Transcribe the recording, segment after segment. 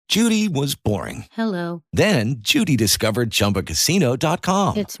Judy was boring. Hello. Then Judy discovered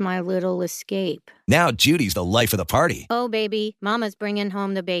ChumbaCasino.com. It's my little escape. Now Judy's the life of the party. Oh, baby, mama's bringing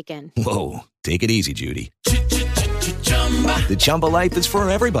home the bacon. Whoa, take it easy, Judy. The Chumba life is for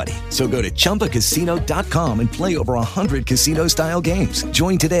everybody. So go to ChumbaCasino.com and play over 100 casino-style games.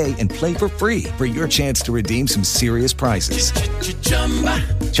 Join today and play for free for your chance to redeem some serious prizes.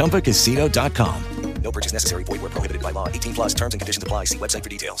 ChumbaCasino.com. No purchase necessary. Void where prohibited by law. 18 plus terms and conditions apply. See website for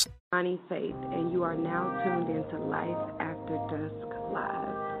details. Bonnie Faith, and you are now tuned into Life After Dusk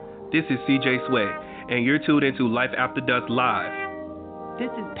Live. This is CJ Sway, and you're tuned into Life After Dusk Live.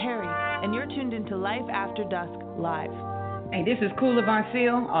 This is Perry, and you're tuned into Life After Dusk Live. Hey, this is Kula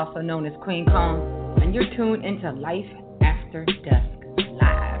Fontillo, also known as Queen Kong, and you're tuned into Life After Dusk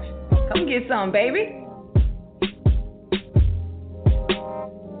Live. Come get some, baby.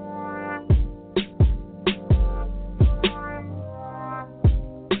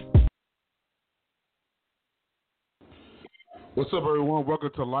 What's up, everyone?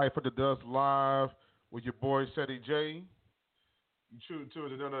 Welcome to Life After Dusk Live with your boy, Shetty J. You tune to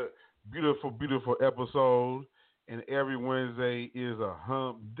another beautiful, beautiful episode. And every Wednesday is a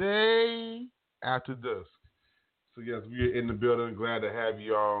hump day after dusk. So, yes, we are in the building. Glad to have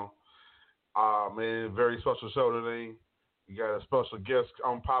you all. Man, very special show today. We got a special guest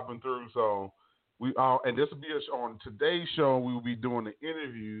popping through. So, and this will be on today's show, we will be doing the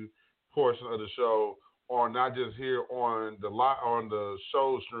interview portion of the show, or not just here on the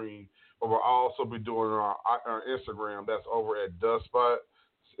show stream, but we'll also be doing it on our Instagram. That's over at Duskspot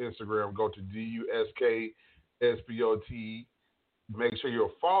Instagram. Go to DUSKSPOT. Make sure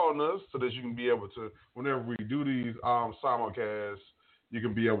you're following us so that you can be able to, whenever we do these simulcasts, you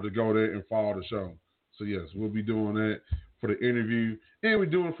can be able to go there and follow the show. So yes, we'll be doing that for the interview, and we're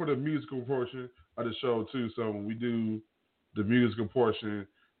doing it for the musical portion of the show too. So when we do the musical portion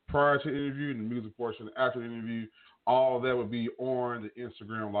prior to the interview and the music portion after the interview, all that would be on the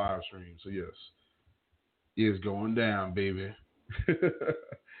Instagram live stream. So yes, it's going down, baby.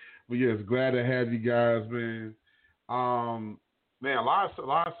 But yes, glad to have you guys, man. Man, a lot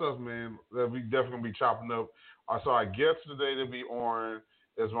of stuff, man, that we definitely gonna be chopping up. So our guest today to be on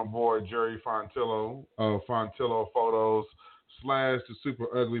is my boy Jerry Fontillo of Fontillo Photos / the Super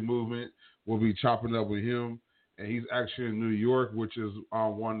Ugly Movement. We'll be chopping up with him. And he's actually in New York, which is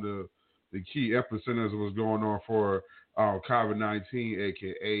one of the key epicenters of what's going on for COVID-19,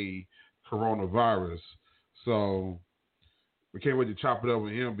 a.k.a. coronavirus. So we can't wait to chop it up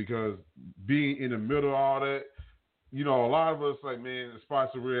with him, because being in the middle of all that, you know, a lot of us, like, man, the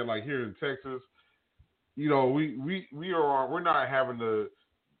spots are weird, like here in Texas, you know, we're not having to,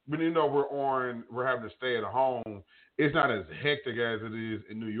 when you know we're having to stay at home. It's not as hectic as it is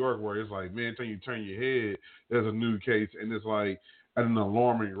in New York, where it's like, man, until you turn your head, there's a new case, and it's like at an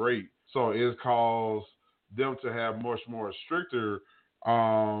alarming rate. So it's caused them to have much more stricter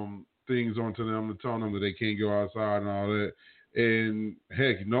things onto them, to tell them that they can't go outside and all that. And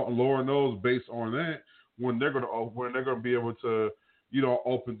heck, Lord knows, based on that, when they're gonna be able to, you know,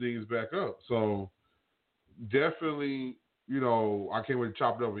 open things back up. So definitely, you know, I can't wait to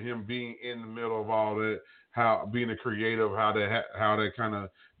chop it up with him, being in the middle of all that, how being a creative, how that kind of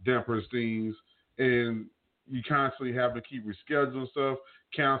dampers things, and you constantly have to keep rescheduling stuff,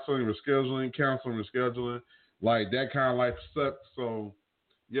 counseling, rescheduling. Like, that kind of life sucks. So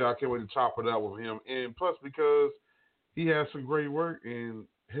yeah, I can't wait to chop it up with him. And plus, because he has some great work, and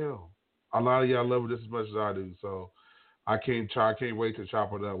hell, a lot of y'all love it just as much as I do. So I can't wait to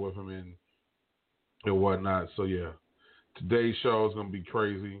chop it up with him and whatnot. So yeah, today's show is gonna be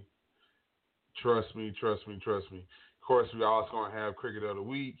crazy. Trust me. Of course, we also gonna have cricket of the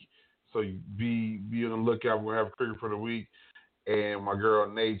week, so be on the lookout. We're gonna have cricket for the week, and my girl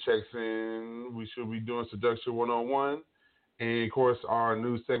Nate checks in. We should be doing Seduction 101, and of course, our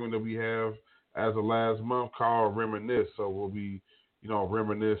new segment that we have as of last month called Reminisce. So we'll be, you know,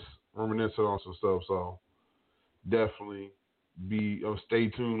 reminiscing on some stuff. So definitely be stay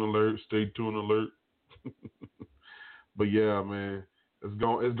tuned alert. But yeah, man, it's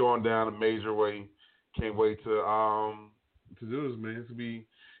going down a major way. Can't wait to do this, man. To be,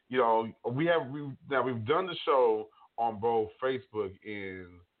 you know, we've done the show on both Facebook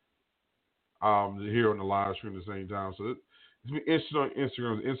and here on the live stream at the same time. So it's been interesting on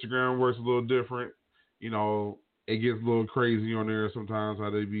Instagram. Instagram works a little different. You know, it gets a little crazy on there sometimes how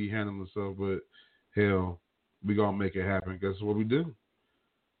they be handling stuff, but hell, we gonna make it happen. That's what we do.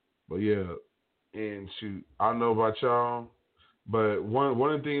 But yeah, and shoot, I don't know about y'all, but one of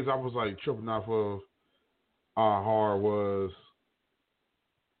the things I was like tripping off of hard was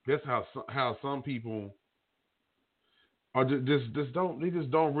that's how some people or just don't. They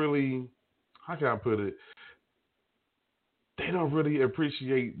just don't really. How can I put it? They don't really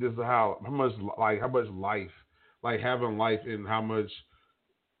appreciate this how much how much life, like having life, and how much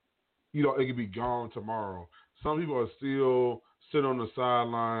it could be gone tomorrow. Some people are still sitting on the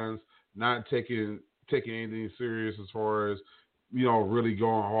sidelines, not taking anything serious as far as really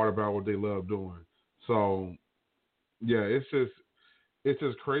going hard about what they love doing. So yeah, it's just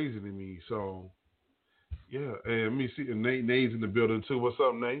crazy to me. So yeah, and let me see. And Nate's in the building too. What's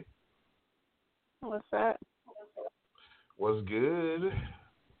up, Nate? What's that? What's good?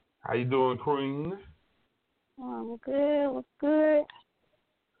 How you doing, Queen? I'm good. What's good?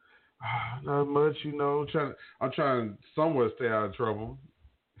 Not much, I'm trying to somewhat stay out of trouble.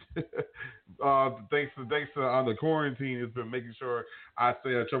 Thanks to the quarantine, it's been making sure I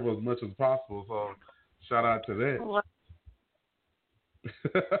stay out of trouble as much as possible. So shout out to that.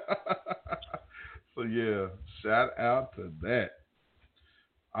 So yeah, shout out to that.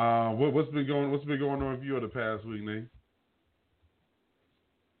 What's been going on with you over the past week, Nate?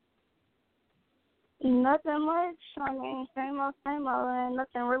 Nothing much. I mean, same old, and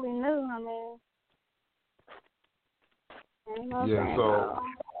nothing really new. I mean, same old, yeah. same So,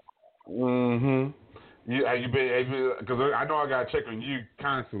 old. Have you been? Because I know I gotta check on you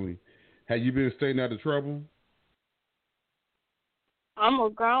constantly. Have you been staying out of trouble? I'm a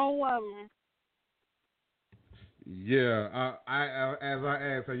grown woman. Yeah, I as I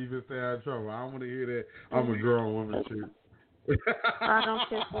asked, have you been staying out of trouble? I don't want to hear that. I'm a grown woman too. I don't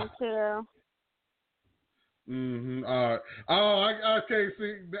kiss and tell. Okay.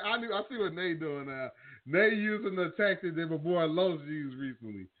 See, I see what Nate doing now. Nate using the tactic that my boy Los used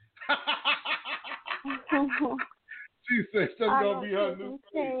recently. She said that's gonna be her new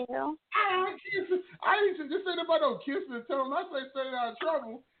thing. I ain't just say nobody don't kiss and tell them. I say stay out of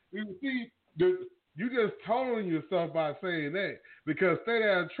trouble. You see, you just told yourself by saying that, because stay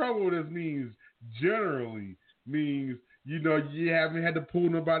out of trouble generally means you haven't had to pull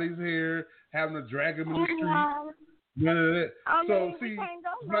nobody's hair, having to drag them in the street. None of that. So see,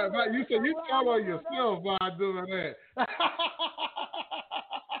 you said you follow yourself by doing that.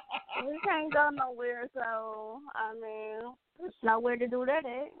 We can't go nowhere, so I mean, there's nowhere to do that at.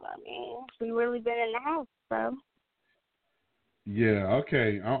 I mean, we really been in the house, so. Yeah.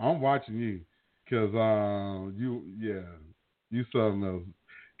 Okay. I'm watching you, cause you something else.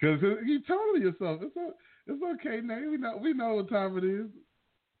 Cause you told yourself it's okay, Nate. We know what time it is.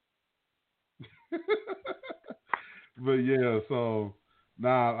 But yeah, so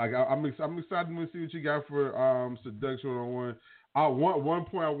I'm excited to see what you got for Seduction 101. One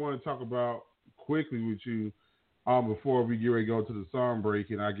point I want to talk about quickly with you before we get ready to go to the song break,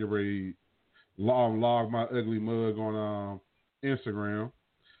 and I get ready to log my ugly mug on Instagram.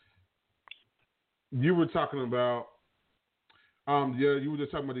 You were talking about you were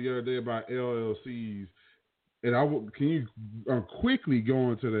just talking about the other day about LLCs, and can you quickly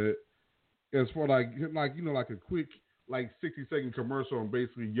go into that as for like a quick 60-second commercial on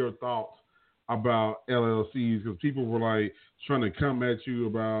basically your thoughts about LLCs, because people were like trying to come at you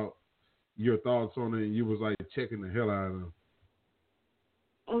about your thoughts on it, and you was like checking the hell out of them.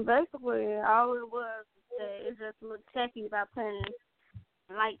 And basically, all it was it just looked techy by putting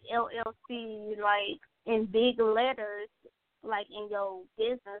like LLC like in big letters, like in your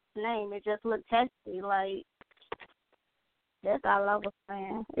business name. It just looked techy. Like that's all I was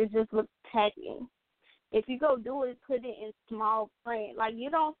saying. It just looked techy. If you go do it, put it in small print. Like, you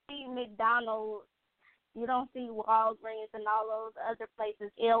don't see McDonald's, you don't see Walgreens and all those other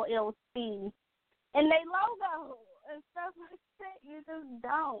places, LLC, and they logo and stuff like that. You just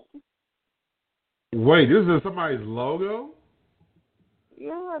don't. Wait, this is somebody's logo?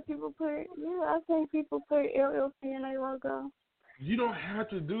 Yeah, I think people put LLC in their logo. You don't have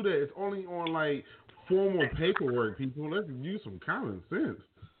to do that. It's only on, formal paperwork, people. Let's use some common sense.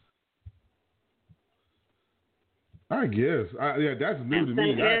 I guess. That's new to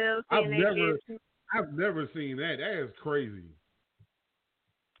me. I've never seen that. That is crazy.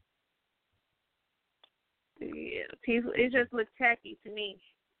 Yeah, people. It just looks tacky to me,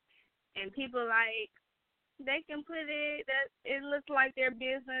 and people they can put it that it looks like their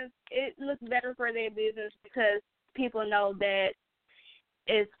business. It looks better for their business because people know that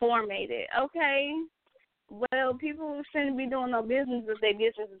it's formatted. Okay, well, people shouldn't be doing no business if their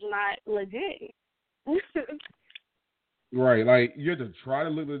business is not legit. Right, you have to try to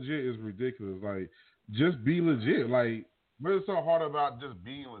look legit is ridiculous. Just be legit. What is so hard about just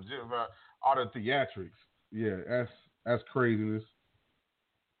being legit about all the theatrics? Yeah, that's craziness.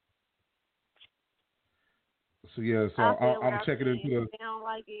 So yeah, I'm checking into the. They don't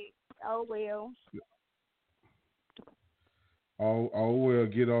like it. Oh well. Oh well,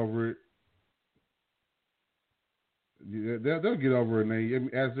 get over it. Yeah, they'll get over it,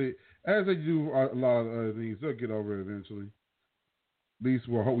 and as they do a lot of other things, they'll get over it eventually. At least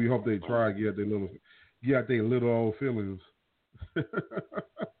we hope they try to get their little old feelings.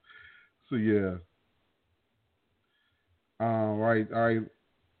 So yeah. All right.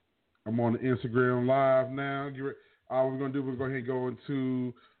 I'm on the Instagram live now. All we're gonna do, we're going to go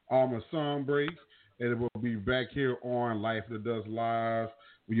into a song break, and we'll be back here on Life That Does Live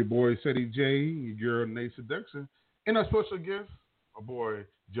with your boy Ceddy J, your girl Nate Seduction, and our special guest, our boy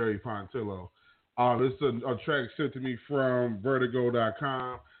Jerry Fontillo. This is a track sent to me from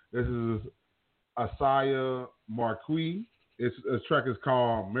Vertigo.com. This is Asaya Marquis. A track is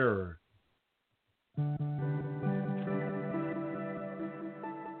called Mirror.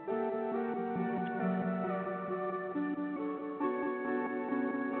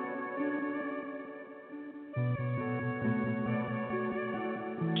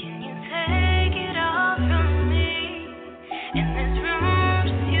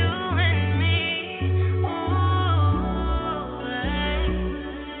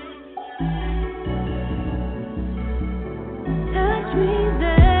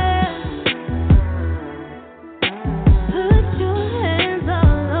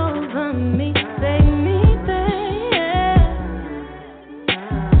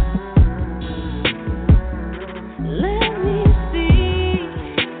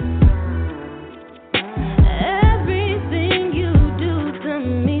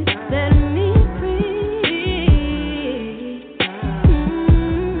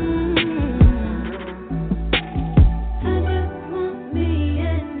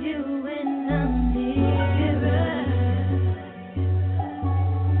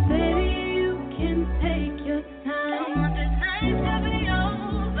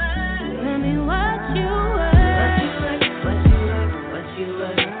 Let me watch you work. Watch you work. Watch you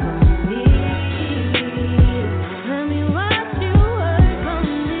work on me. Let me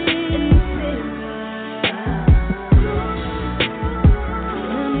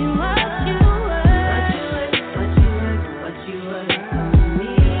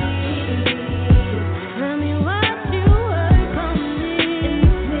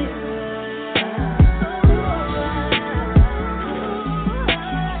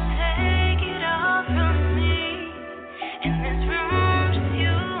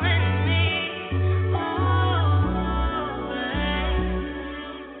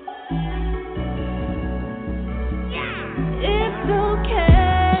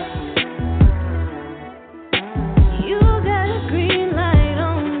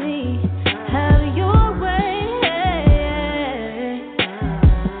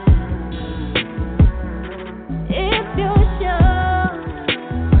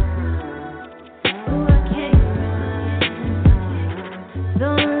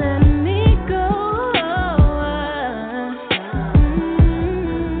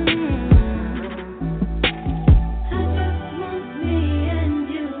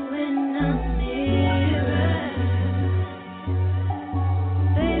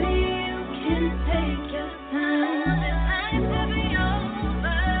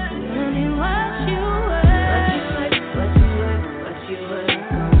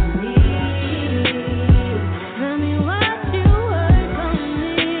watch you work on me.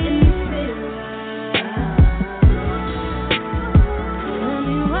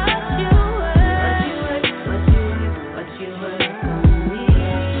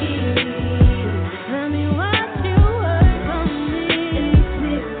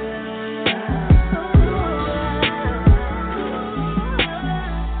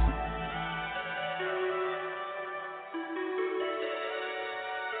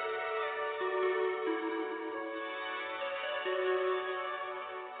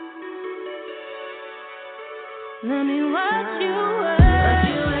 Let me watch you work.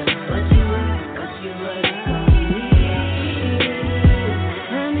 Watch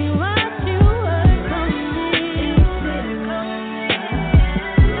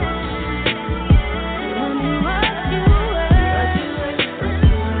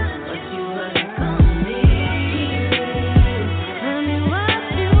you work on me. Let me watch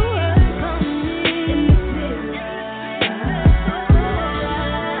you work on me.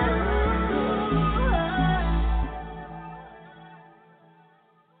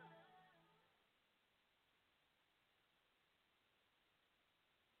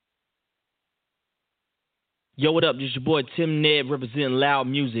 Yo, what up? This is your boy Tim Ned representing Loud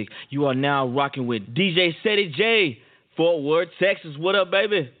Music. You are now rocking with DJ Ceddy J, Fort Worth, Texas. What up,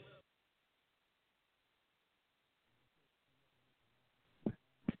 baby?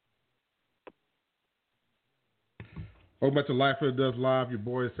 Welcome back to Life After Dusk Live. Your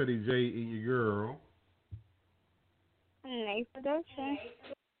boy Ceddy J and your girl. Nice production.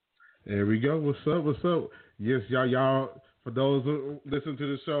 There we go. What's up? What's up? Yes, y'all. For those who listen to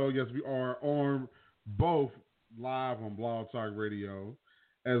the show, yes, we are on both live on Blog Talk Radio,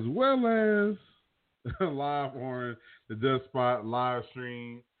 as well as live on the Dusk Spot live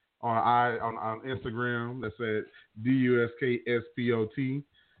stream on Instagram. That's at DUSKSPOT.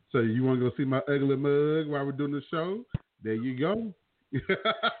 So you want to go see my ugly mug while we're doing the show? There you go.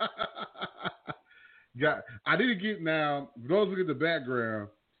 I need to get now. For those who get the background,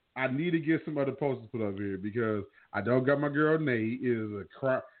 I need to get some other posters put up here because I don't got my girl Nate. It is a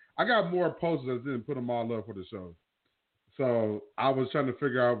crap. I got more posters. I didn't put them all up for the show. So I was trying to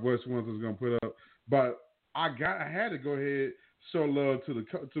figure out which ones I was gonna put up, but I had to go ahead show love to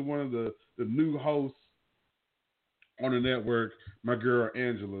one of the new hosts on the network, my girl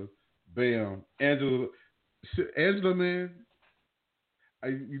Angela. Bam, Angela, man.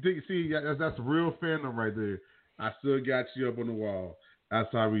 That's real fandom right there. I still got you up on the wall.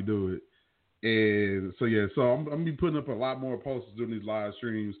 That's how we do it. And so yeah, so I'm gonna be putting up a lot more posters during these live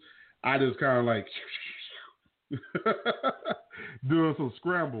streams. I just kind of like doing some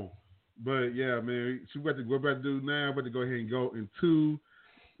scramble. But yeah, man, so what we're about to do now, we're about to go ahead and go into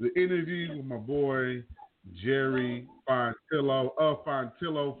the interview with my boy Jerry Fontillo of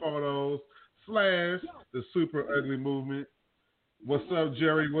Fontillo Photos / the Super Ugly Movement. What's up,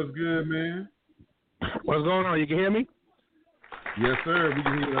 Jerry? What's good, man? What's going on? You can hear me? Yes, sir. We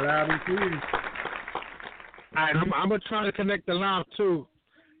can hear you loud and clear. All right, I'm going to try to connect the line, too.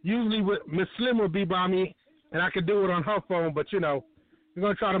 Usually Miss Slim will be by me, and I could do it on her phone, but, we're going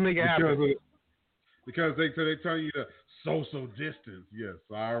to try to make it happen. Because they tell you to social distance. Yes,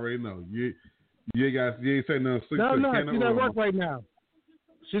 I already know. You ain't saying nothing. No, she's at work right now.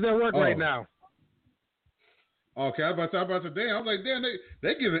 She's at work right now. Okay, I was about to damn. I was like, damn,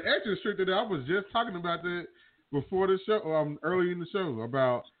 they give it extra strict today. I was just talking about that before the show, early in the show,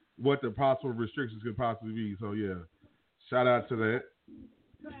 about what the possible restrictions could possibly be. So yeah, shout out to that.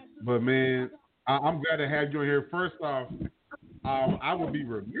 But man, I'm glad to have you on here. First off, I would be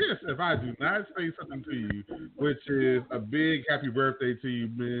remiss if I do not say something to you, which is a big happy birthday to you,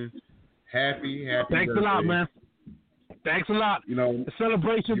 man. Happy Thanks birthday. A lot, man. Thanks a lot. The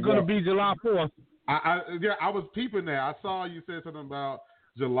celebration's going to be July 4th. I was peeping that. I saw you said something about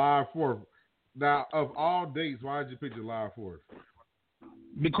July 4th. Now, of all dates, why did you pick July 4th?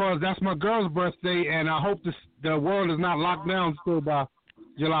 Because that's my girl's birthday, and I hope the world is not locked down still by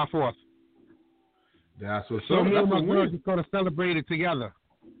July 4th. That's what's so up. me That's and my girl just going to celebrate it together.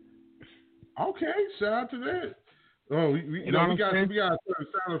 Okay, shout out to that. Oh, we got a certain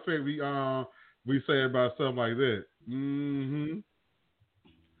sound effect we say about stuff like that. Mm-hmm.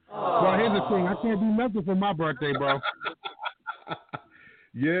 Well, here's the thing. I can't do nothing for my birthday, bro.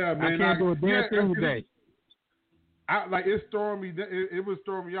 Yeah, man. I can't do a damn thing today. It's throwing me. It was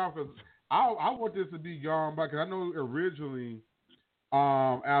throwing me off because I want this to be gone by. Because I know originally,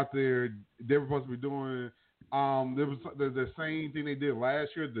 out there they were supposed to be doing. There was the same thing they did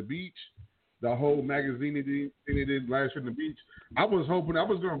last year at the beach. The whole magazine thing they did last year at the beach. I was hoping I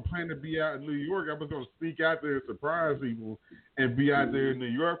was going to plan to be out in New York. I was going to sneak out there and surprise people and be out there in New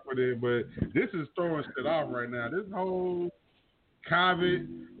York for them. But this is throwing shit off right now. This whole COVID,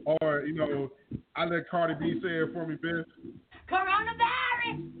 or I let Cardi B say it for me, best.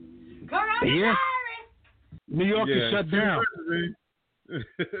 Coronavirus. Yeah. New York is shut down.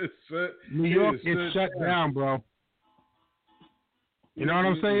 New York is shut down, bro. You know what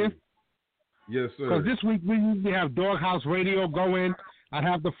I'm saying? Yes, sir. Because this week we usually have Doghouse Radio going. I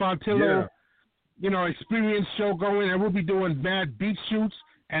have the Fontillo, experience show going, and we'll be doing bad beach shoots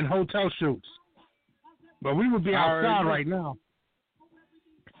and hotel shoots. But we would be outside right now.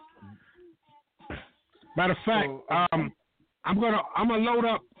 Matter of fact, I'm gonna load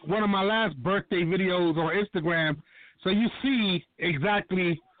up one of my last birthday videos on Instagram, so you see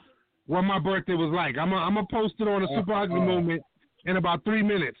exactly what my birthday was like. I'm gonna post it on the Super Ugly Movement in about 3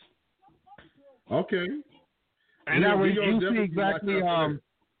 minutes. Okay. And that way you see exactly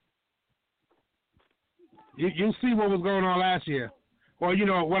you see what was going on last year. Well,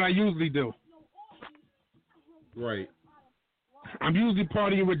 what I usually do. Right. I'm usually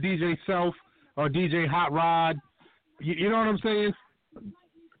partying with DJ Self or DJ Hot Rod. You know what I'm saying?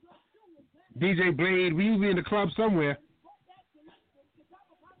 DJ Blade. We usually in the club somewhere.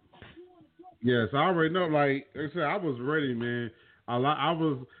 Yes, I already know. Like I said, I was ready, man. I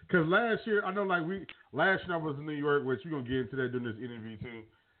was, because last year, I know, last year I was in New York, which we're going to get into that during this interview, too.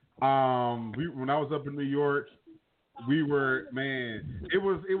 When I was up in New York, we were, man, it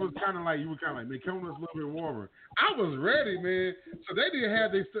was kind of like, you were kind of like, man, come on, it's a little bit warmer. I was ready, man. So they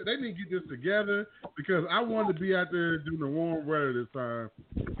didn't get this together because I wanted to be out there doing the warm weather this time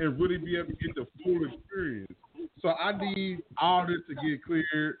and really be able to get the full experience. So I need all this to get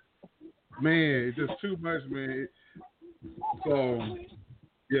cleared. Man, it's just too much, man. So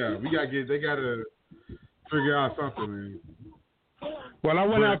yeah, they gotta figure out something, man. Well, I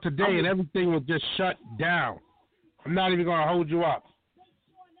went out today and everything was just shut down. I'm not even gonna hold you up.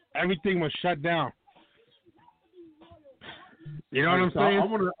 Everything was shut down. You know what I'm saying? I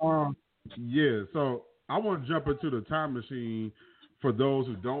want to, So I want to jump into the time machine for those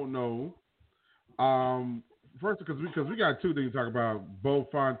who don't know. First, because we got two things to talk about: both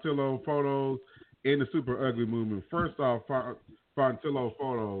Fontillo photos and the Super Ugly movement. First off, Fontillo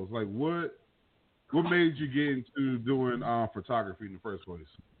photos. Like, what made you get into doing photography in the first place?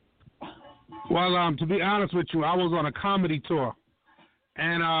 Well, to be honest with you, I was on a comedy tour,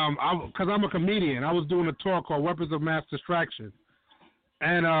 and because I'm a comedian, I was doing a tour called Weapons of Mass Distraction,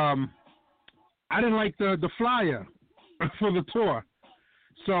 and I didn't like the flyer for the tour,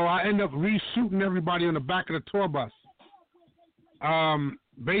 so I ended up reshooting everybody on the back of the tour bus.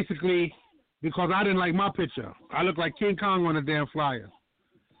 Basically, because I didn't like my picture. I looked like King Kong on the damn flyer,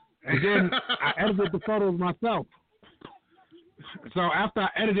 and then I edited the photos myself. So after I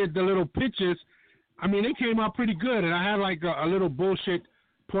edited the little pictures, I mean, they came out pretty good. And I had like a little bullshit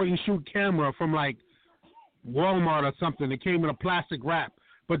point and shoot camera from like Walmart or something. It came in a plastic wrap.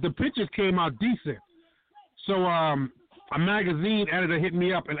 But the pictures came out decent. So a magazine editor hit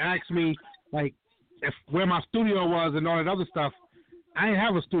me up and asked me like where my studio was and all that other stuff. I didn't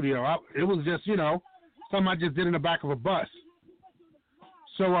have a studio. It was just, something I just did in the back of a bus.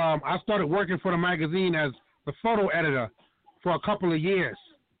 So I started working for the magazine as the photo editor for a couple of years.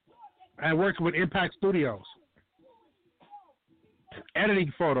 I worked with Impact Studios,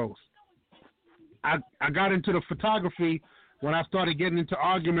 editing photos. I got into the photography when I started getting into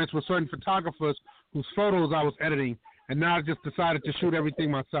arguments with certain photographers whose photos I was editing, and now I just decided to shoot everything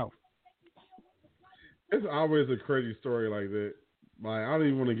myself. It's always a crazy story like that. Like, I don't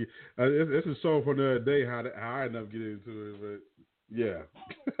even want to get. This is so for another day how I ended up getting into it, but yeah,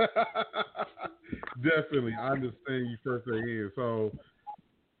 definitely, I understand you first hand. So,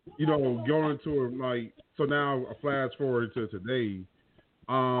 going into it, like, so now I flash forward to today,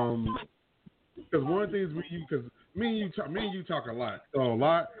 because one of the things because me and you talk a lot,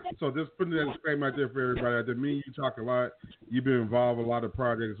 So just putting that disclaimer out there for everybody out there. Me and you talk a lot. You've been involved with a lot of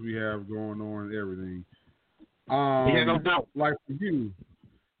projects we have going on and everything. Yeah, no doubt. Like for you,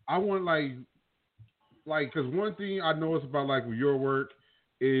 I want like, because one thing I notice about like with your work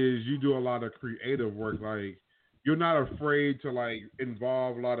is you do a lot of creative work. Like, you're not afraid to like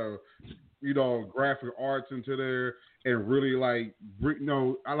involve a lot of, graphic arts into there and really like,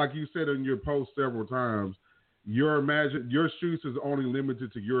 like you said in your post several times, your shoots is only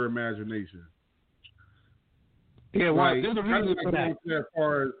limited to your imagination. Yeah, well, like, there's a reason for that. As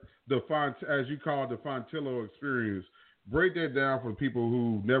far as as you call it, the Fontillo experience, break that down for people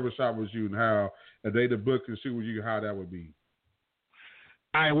who never shot with you and how, if they the book and shoot with you, how that would be.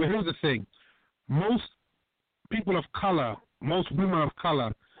 All right, well, here's the thing. Most people of color, most women of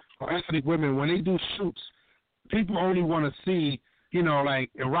color, or ethnic women, when they do shoots, people only want to see, like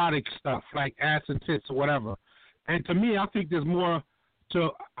erotic stuff, like ass and tits or whatever. And to me, I think there's more to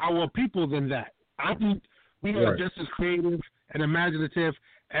our people than that. I think we are just as creative and imaginative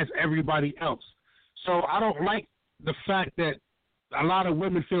as everybody else. So I don't like the fact that a lot of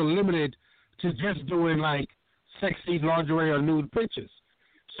women feel limited to just doing like sexy lingerie or nude pictures.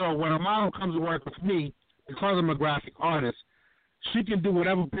 So when a model comes to work with me, because I'm a graphic artist, she can do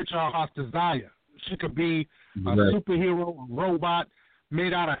whatever picture her heart desire. She could be a superhero, a robot,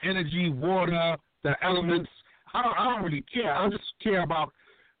 made out of energy, water, the elements. I don't really care. I just care about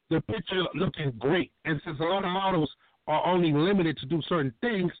the picture looking great. And since a lot of models are only limited to do certain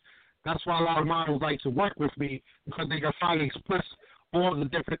things, that's why a lot of models like to work with me, because they can finally express all the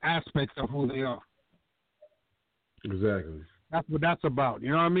different aspects of who they are. Exactly. That's what that's about.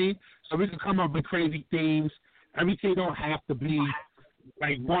 You know what I mean? So we can come up with crazy themes. Everything don't have to be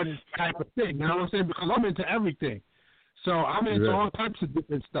like one type of thing. You know what I'm saying? Because I'm into everything. So I'm into all types of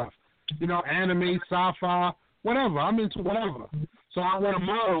different stuff. Anime, sci-fi, whatever. I'm into whatever. So I want a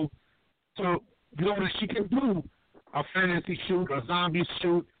model to know that she can do a fantasy shoot, a zombie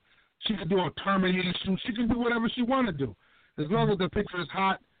shoot. She can do a Terminator shoot. She can do whatever she want to do. As long as the picture is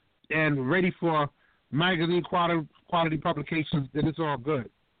hot and ready for magazine quality publications, then it's all good.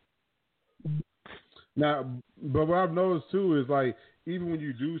 Now, but what I've noticed too is like, even when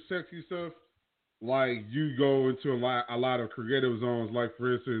you do sexy stuff, like you go into a lot of creative zones. Like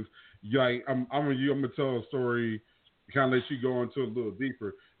for instance, like I'm gonna tell a story, kind of let you go into a little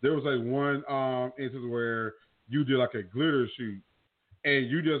deeper. There was like one instance where you did like a glitter shoot, and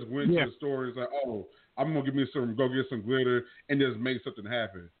you just went to the store and it's like, oh, I'm gonna go get some glitter and just make something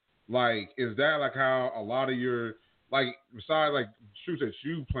happen. Like, is that like how a lot of your, like, besides like shoots that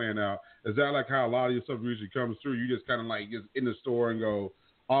you plan out, is that like how a lot of your stuff usually comes through? You just kind of like just in the store and go,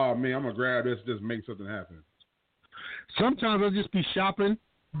 oh man, I'm gonna grab this, just make something happen. Sometimes I'll just be shopping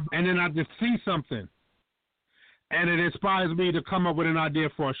and then I just see something and it inspires me to come up with an idea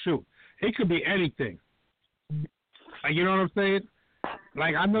for a shoot. It could be anything. Like, you know what I'm saying?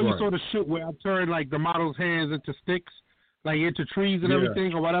 Like, I know you saw the shoot where I turned like the model's hands into sticks, like into trees and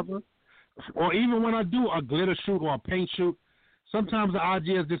everything or whatever. Or even when I do a glitter shoot or a paint shoot, sometimes the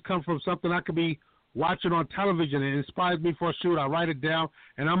ideas just come from something I could be watching on television and it inspires me for a shoot. I write it down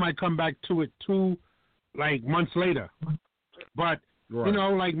and I might come back to it 2 months later. But you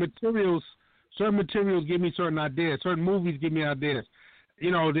know, like certain materials give me certain ideas. Certain movies give me ideas.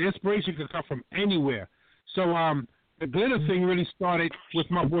 You know, the inspiration can come from anywhere. So the glitter thing really started with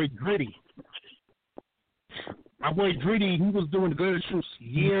my boy Gritty. My boy Gritty, he was doing glitter shoots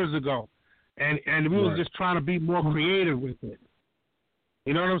years ago. And we was just trying to be more creative with it.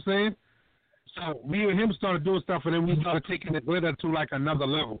 You know what I'm saying? So we and him started doing stuff, and then we started taking the glitter to like another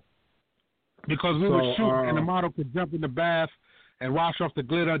level. Because we would shoot, and the model could jump in the bath and wash off the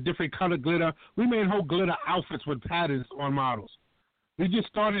glitter, different colored glitter. We made whole glitter outfits with patterns on models. We just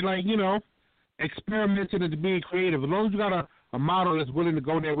started, like, you know, experimenting and being creative. As long as you got a model that's willing to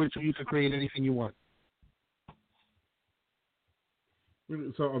go there with you, you can create anything you want.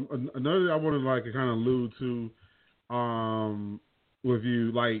 So another thing I wanted like to kind of allude to with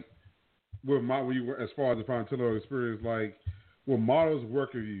you, like with when you as far as the Fontillo experience, like when models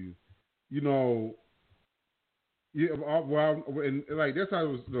work with you, you know, and like that's how it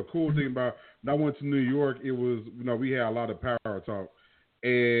was the cool thing about when I went to New York. It was, you know, we had a lot of power talk,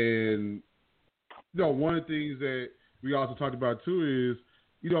 and you know, one of the things that we also talked about too is,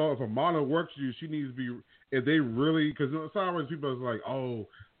 you know, if a model works with you, she needs to be, if they really, because sometimes people are like, oh,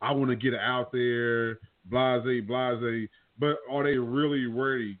 I want to get out there, blase, but are they really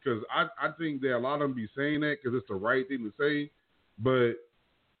ready? Because I think that a lot of them be saying that because it's the right thing to say, but,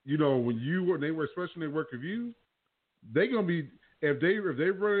 you know, when they were, especially when they work with you, they going to be, if they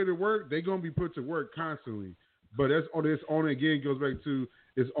ready to work, they going to be put to work constantly. But that's only, again, goes back to,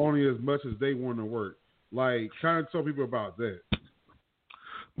 it's only as much as they want to work. Like, kind of tell people about that.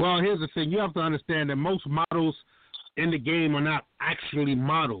 Well, here's the thing. You have to understand that most models in the game are not actually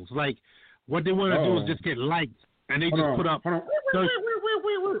models. Like, what they want to do is just get liked, and they just put up. Wait.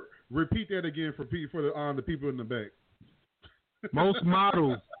 Repeat that again for the people in the back. Most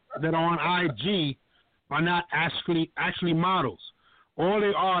models that are on IG are not actually models. All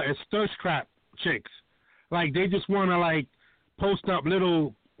they are is thirst trap chicks. Like, they just want to, like, post up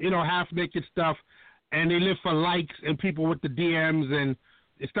little, you know, half-naked stuff, and they live for likes and people with the DMs and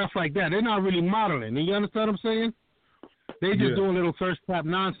stuff like that. They're not really modeling. You understand what I'm saying? They just do a little thirst trap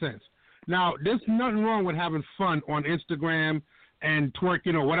nonsense. Now, there's nothing wrong with having fun on Instagram and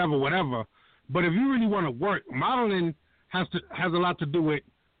twerking or whatever. But if you really want to work, modeling has a lot to do with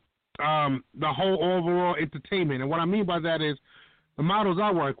the whole overall entertainment. And what I mean by that is the models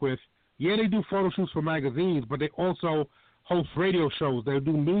I work with, they do photo shoots for magazines, but they also host radio shows. They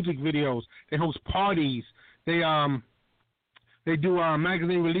do music videos. They host parties. They do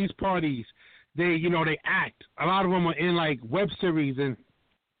magazine release parties. They act. A lot of them are in like web series, and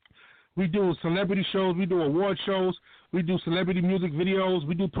we do celebrity shows. We do award shows. We do celebrity music videos.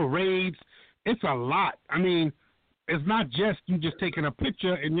 We do parades. It's a lot. I mean, it's not just you just taking a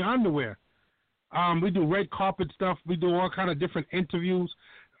picture in your underwear. We do red carpet stuff. We do all kind of different interviews.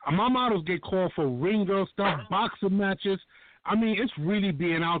 My models get called for ring girl stuff, boxing matches. I mean, it's really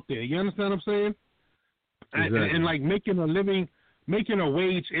being out there. You understand what I'm saying? Exactly. And like making a living, making a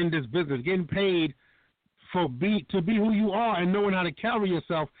wage in this business, getting paid to be who you are and knowing how to carry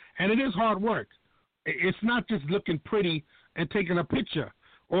yourself. And it is hard work. It's not just looking pretty and taking a picture,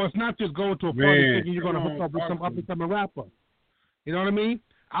 or it's not just going to a party thinking you're going to hook up with some up-and-coming rapper. You know what I mean?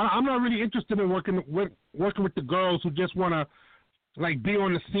 I'm not really interested in working with the girls who just want to like be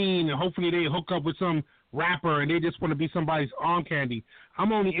on the scene and hopefully they hook up with some rapper and they just want to be somebody's arm candy.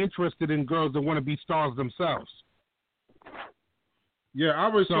 I'm only interested in girls that want to be stars themselves. Yeah, I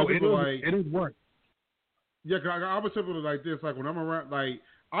was so it is work. Yeah, cause I was simply like this. Like when I'm around, like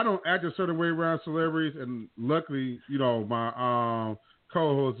I don't act a certain way around celebrities, and luckily, you know, my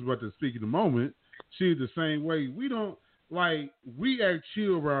co-host is about to speak in a moment. She's the same way. We don't we act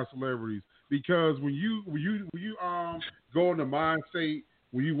chill around celebrities. because when you go in the mind state,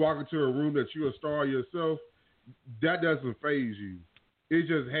 when you walk into a room that you're a star yourself, that doesn't faze you. It's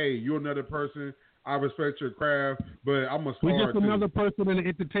just, hey, you're another person. I respect your craft, but I'm a star. We're just another person in the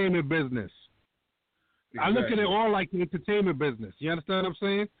entertainment business. Exactly. I look at it all like the entertainment business. You understand what I'm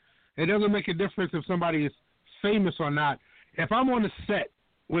saying? It doesn't make a difference if somebody is famous or not. If I'm on the set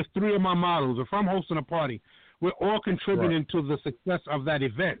with 3 of my models, if I'm hosting a party, we're all contributing to the success of that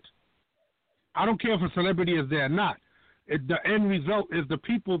event. I don't care if a celebrity is there or not. The end result is the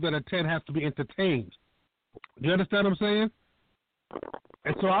people that attend have to be entertained. Do you understand what I'm saying?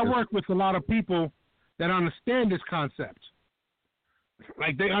 And so I work with a lot of people that understand this concept.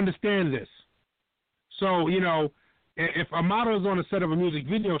 Like, they understand this. So, you know, if a model is on the set of a music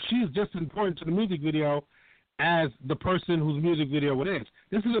video, she's just as important to the music video as the person whose music video it is.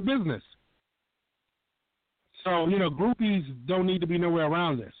 This is a business. So, you know, groupies don't need to be nowhere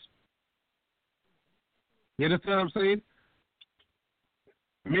around this. You understand what I'm saying?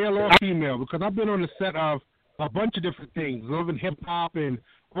 Male or female, because I've been on the set of a bunch of different things, love and hip-hop and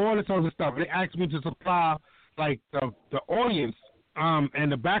all this other stuff. They asked me to supply, like, the audience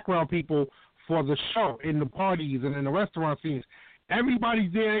and the background people for the show in the parties and in the restaurant scenes.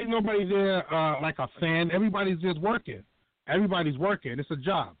 Everybody's there. Ain't nobody there like a fan. Everybody's just working. Everybody's working. It's a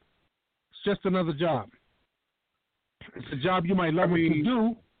job. It's just another job. It's a job you might love to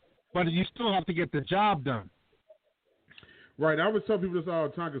do, but you still have to get the job done. Right. I would tell people this all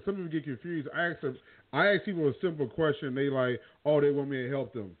the time because some people get confused. I ask people a simple question. They like, oh, they want me to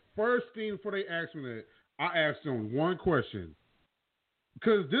help them. First thing before they ask me that, I ask them one question.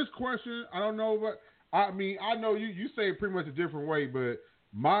 Because this question, I don't know what, I mean, I know you say it pretty much a different way, but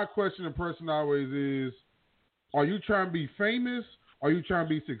my question in person always is, are you trying to be famous or are you trying to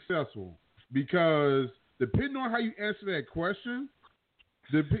be successful? Because depending on how you answer that question,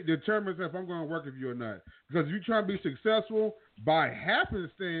 determines if I'm going to work with you or not. Because if you're trying to be successful, by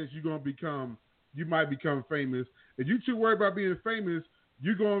happenstance, you might become famous. If you're too worried about being famous,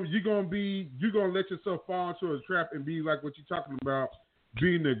 you're gonna let yourself fall into a trap and be like what you're talking about,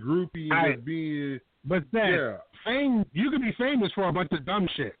 being a groupie and just being. But fame, you can be famous for a bunch of dumb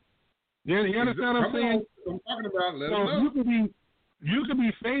shit. You understand what I'm saying? I'm talking about. Let so them know. You could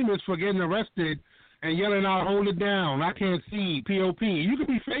be famous for getting arrested and yelling out, "Hold it down! I can't see." POP. You could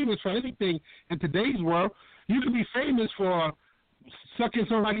be famous for anything in today's world. You could be famous for sucking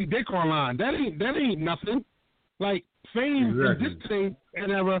somebody's dick online. That ain't nothing. Like, fame in this day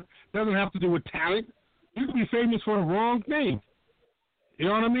and era doesn't have to do with talent. You could be famous for the wrong thing. You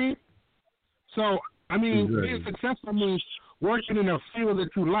know what I mean? So, I mean, being successful means working in a field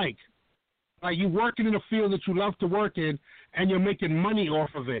that you like. Like, you're working in a field that you love to work in, and you're making money off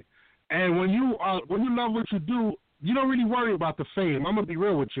of it. And when you love what you do, you don't really worry about the fame. I'm gonna be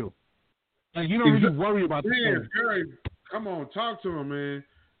real with you. Like, you don't really worry about the fame. Gary, come on, talk to him, man.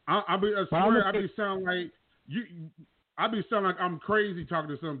 I be sounding like I'm crazy talking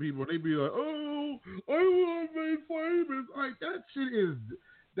to some people. They be like, "Oh, I want to be famous." Like, that shit is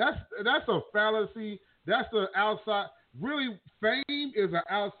that's a fallacy. That's the outside. Really, fame is an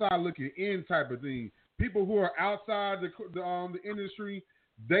outside looking in type of thing. People who are outside the industry,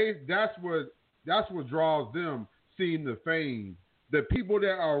 that's what draws them seeing the fame. The people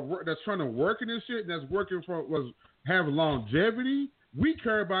that's trying to work in this shit, that's working have longevity. We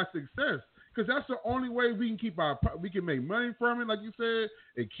care about success because that's the only way we can make money from it, like you said,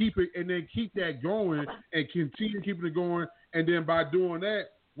 and keep it, and then keep that going and continue keeping it going. And then by doing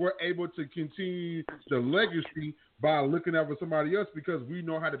that, we're able to continue the legacy by looking out for somebody else because we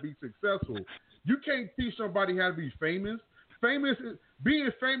know how to be successful. You can't teach somebody how to be famous.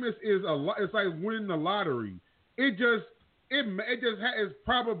 Being famous is it's like winning the lottery. It just has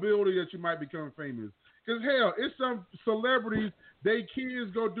probability that you might become famous. Because hell, it's some celebrities, they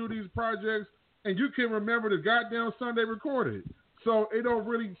kids go do these projects and you can remember the goddamn son they recorded. So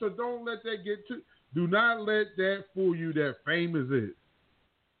don't let that do not let that fool you that fame is it.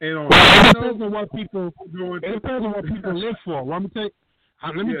 And it depends on what people live for. Let me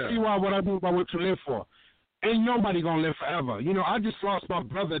tell you what I do about what you live for. Ain't nobody gonna live forever. You know, I just lost my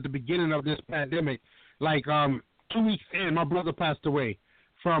brother at the beginning of this pandemic. Like 2 weeks in, my brother passed away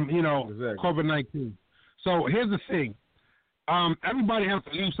from COVID-19. So here's the thing: everybody has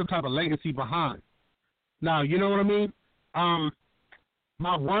to leave some type of legacy behind. Now, you know what I mean?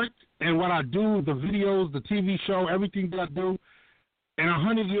 My work and what I do, the videos, the TV show, everything that I do. In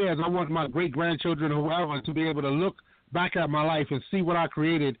 100 years, I want my great-grandchildren or whoever to be able to look back at my life and see what I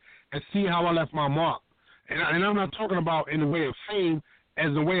created and see how I left my mark. And I'm not talking about in the way of fame,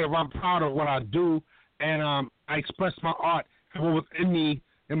 as the way of I'm proud of what I do, and I express my art and what was in me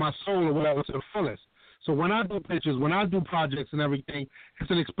in my soul or whatever to the fullest. So when I do pictures, when I do projects and everything,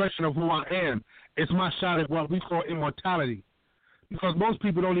 it's an expression of who I am. It's my shot at what we call immortality. Because most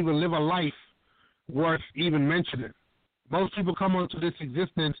people don't even live a life worth even mentioning. Most people come onto this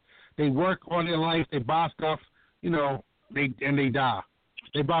existence, they work all their life, they buy stuff, they die.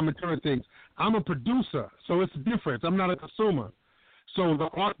 They buy material things. I'm a producer, so it's a difference. I'm not a consumer. So the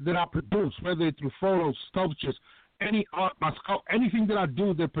art that I produce, whether it's through photos, sculptures, any art, anything that I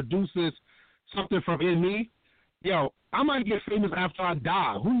do that produces something from in me, I might get famous after I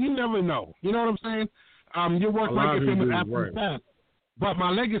die. You never know. You know what I'm saying? Your work might get famous after you pass. But my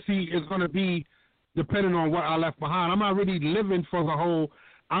legacy is going to be depending on what I left behind. I'm not really living for the whole,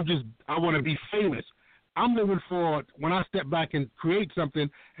 I want to be famous. I'm living for when I step back and create something,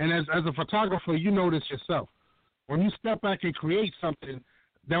 and as a photographer, you know this yourself. When you step back and create something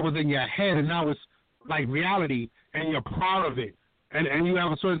that was in your head and now it's like reality and you're proud of it and you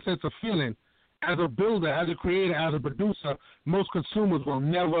have a certain sense of feeling, as a builder, as a creator, as a producer, most consumers will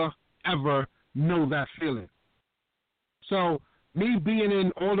never, ever know that feeling. So me being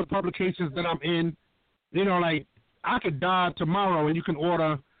in all the publications that I'm in, like I could die tomorrow and you can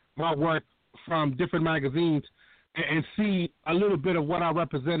order my work from different magazines and see a little bit of what I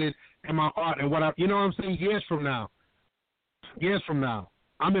represented in my art and what you know what I'm saying, years from now.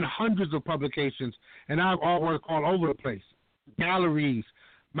 I'm in hundreds of publications and I have artwork all over the place. Galleries,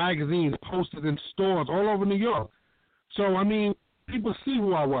 magazines, posters in stores all over New York. So, people see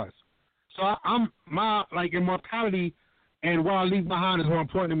who I was. So my immortality and what I leave behind is more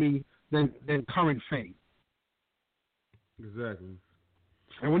important to me than current fame. Exactly.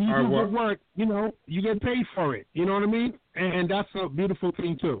 And when you do good work, you get paid for it. You know what I mean? And that's a beautiful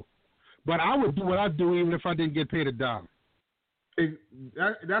thing too. But I would do what I do even if I didn't get paid a dime.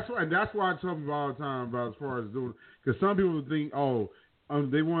 That's why I tell people all the time about as far as doing, because some people think,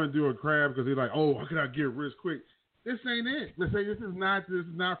 they want to do a crab because they're like, how can I get rich quick? This ain't it. Let's say this is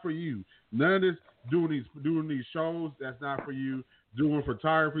not for you. None of this doing these shows, that's not for you. Doing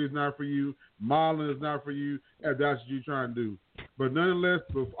photography is not for you. Modeling is not for you. If that's what you're trying to do. But nonetheless,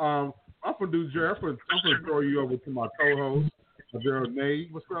 I'm gonna do Jerry. I'm gonna throw you over to my co-host, my girl Nate.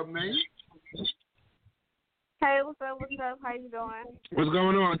 What's up, Nate? Hey, what's up? How you doing? What's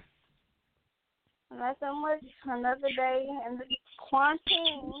going on? Not so much. Another day in the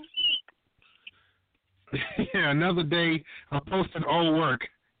quarantine. Yeah, another day of posting old work.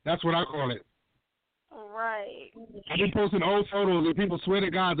 That's what I call it. Right. I've been posting old photos and people swear to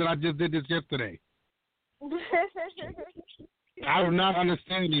God that I just did this yesterday. I do not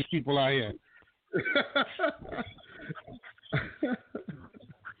understand these people out here.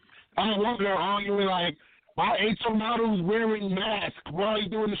 I wonder, are you like, why ain't some models wearing masks while you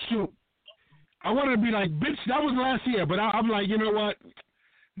doing the shoot? I want to be like, bitch, that was last year. But I'm like, you know what?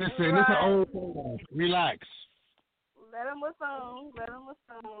 Listen, It's an old photo. Relax. Let them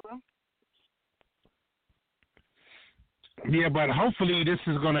assume. Yeah, but hopefully this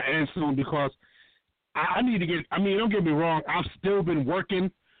is going to end soon because I need to get, don't get me wrong, I've still been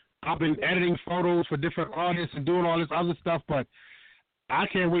working. I've been editing photos for different artists and doing all this other stuff, but I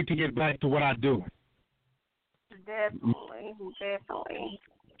can't wait to get back to what I do. Definitely.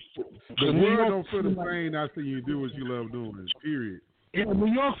 The world don't feel the same after you do what you love doing, period. Yeah,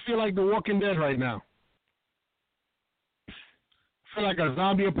 New York feel like the Walking Dead right now. I feel like a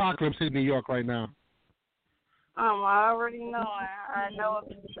zombie apocalypse in New York right now. I already know. I know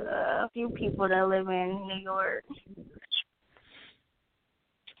a few people that live in New York.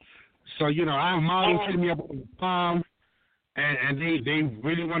 So, I have models hitting me up all the time, and they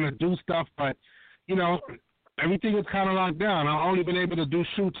really want to do stuff, but, everything is kind of locked down. I've only been able to do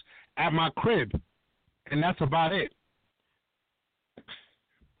shoots at my crib, and that's about it.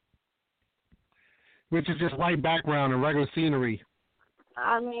 Which is just white background and regular scenery.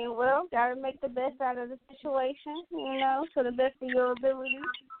 Gotta make the best out of the situation, to the best of your ability.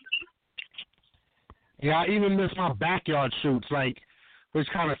 Yeah, I even miss my backyard shoots, which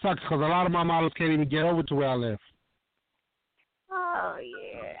kind of sucks because a lot of my models can't even get over to where I live. Oh,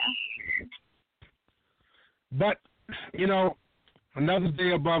 yeah. But, another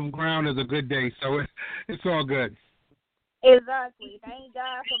day above ground is a good day, so it's all good. Exactly. Thank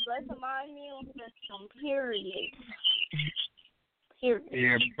God for blessing my immune system, period.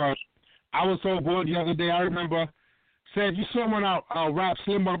 Yeah, because I was so bored the other day. I remember, said you saw when I wrap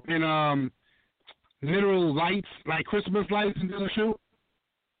Slim up in literal lights, like Christmas lights into the shoot.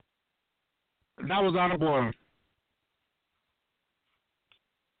 That was out of boredom.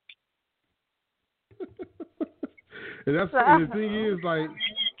 And the thing is,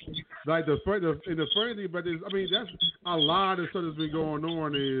 the funny thing about this, a lot of stuff that's been going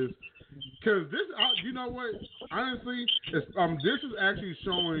on is because this, you know what? Honestly, this is actually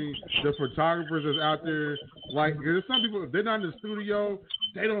showing the photographers that's out there. Like, there's some people, if they're not in the studio,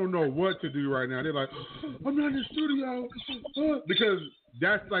 they don't know what to do right now. They're like, I'm not in the studio, because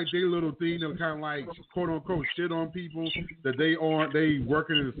that's like their little thing. They're kind of like quote unquote shit on people that they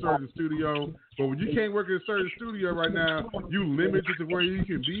working in a certain studio. But when you can't work in a certain studio right now, you limited to where you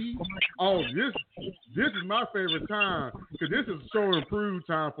can be. Oh, this is my favorite time because this is so improved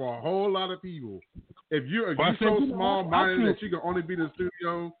time for a whole lot of people. If you're so small minded that you can only be in the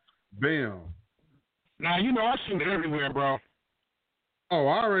studio, bam. Now you know I shoot everywhere, bro. Oh,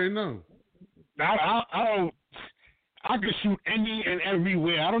 I already know. I can shoot any and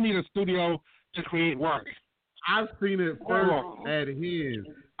everywhere. I don't need a studio to create work. I've seen it first at hand.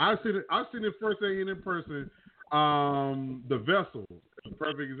 I've seen it first at hand in person. The Vessel, a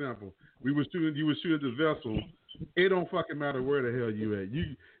perfect example. You were shooting the Vessel. It don't fucking matter where the hell you at.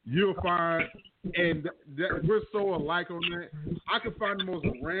 You'll find, and we're so alike on that. I can find the most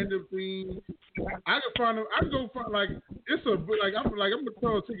random things. I'm gonna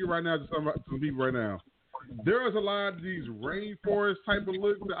throw a ticket right now to some people right now. There is a lot of these rainforest type of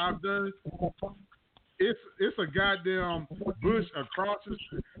looks that I've done. It's a goddamn bush across the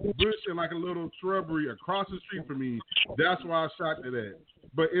street, bush and like a little shrubbery across the street from me. That's why I shot it at.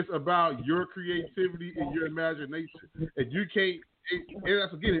 But it's about your creativity and your imagination. And you can't.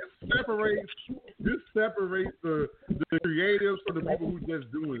 It separates the creatives from the people who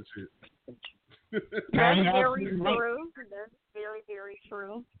just doing shit. That's very true. That's very, very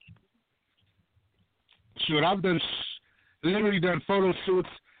true. Shoot, I've literally done photo shoots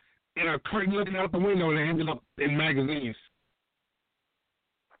in a curtain looking out the window and ended up in magazines.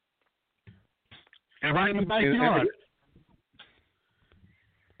 And right in the backyard.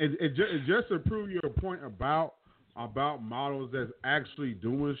 And just to prove your point about models that's actually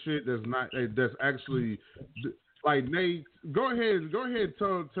doing shit that's actually like Nate, go ahead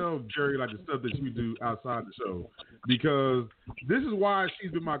tell Jerry like the stuff that you do outside the show, because this is why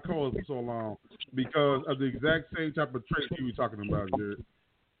she's been my co-host for so long, because of the exact same type of traits you were talking about, Jerry.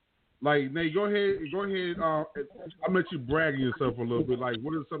 Like Nate, go ahead. I'll let you brag yourself a little bit. Like,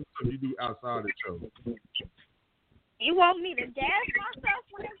 what is some stuff you do outside the show? You want me to gas myself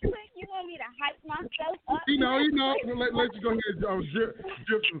real quick? You want me to hype myself up? You know. Let you go ahead and drip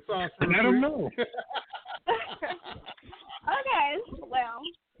some sauce. Let them know. Okay. Well,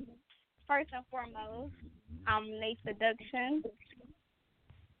 first and foremost, I'm Nate Seduction.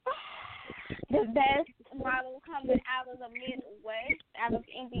 The best model coming out of the Midwest, out of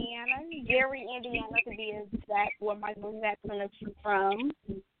Indiana, Gary, Indiana to be exact, where Michael Jackson is from.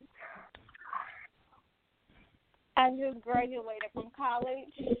 I just graduated from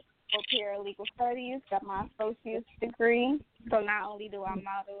college for paralegal studies, got my associate's degree. So not only do I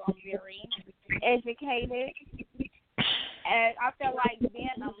model, I'm very educated. And I feel like being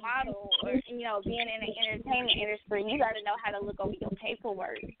a model or, being in the entertainment industry, you got to know how to look over your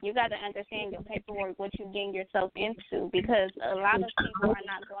paperwork. You got to understand your paperwork, what you're getting yourself into, because a lot of people are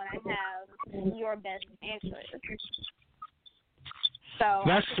not going to have your best interest. So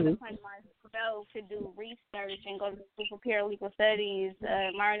that's I took upon myself to do research and go to school for paralegal studies,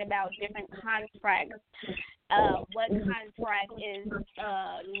 learn about different contracts, what contract is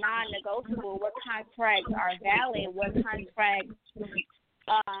non-negotiable, what contracts are valid, what contracts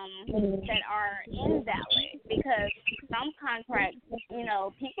that are invalid, because some contracts,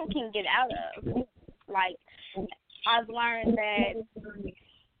 people can get out of. Like, I've learned that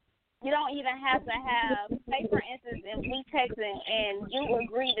you don't even have to have, say for instance, if we texting and you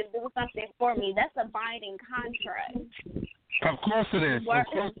agree to do something for me, that's a binding contract. Of course it is.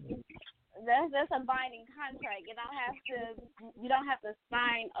 That's a binding contract. You don't have to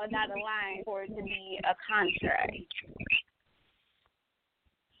sign or dotted line for it to be a contract.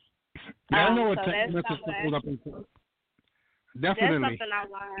 I know what so text that's message something, up into. Definitely. That's something I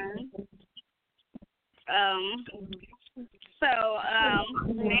learned. So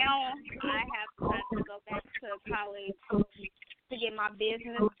now I have plans to go back to college to get my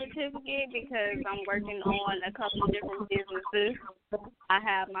business certificate, because I'm working on a couple of different businesses. I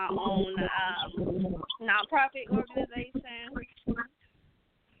have my own nonprofit organization.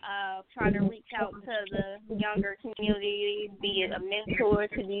 Trying to reach out to the younger community, be a mentor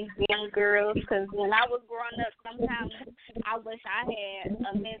to these young girls, because when I was growing up, sometimes I wish I had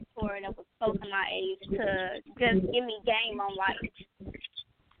a mentor that was close to my age to just give me game on life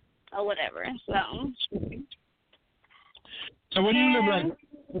or whatever. So where do you live at?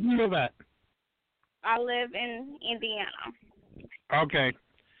 Where do you live at? I live in Indiana. Okay.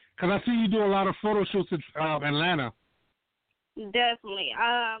 Because I see you do a lot of photo shoots in Atlanta. Definitely.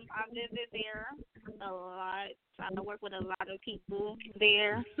 I visit there a lot. I work with a lot of people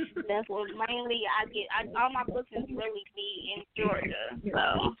there. That's what mainly I get. All my bookings really be in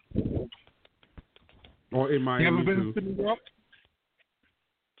Georgia. So. Or in Miami. You ever been to New York?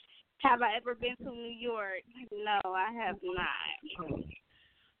 Have I ever been to New York? No, I have not.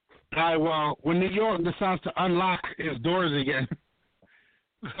 All right. Well, when New York decides to unlock its doors again,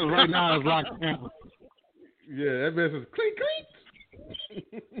 right now it's locked down. Yeah, that mess is clink clink.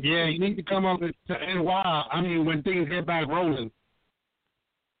 Yeah, you need to come up to NY. I mean, when things get back rolling.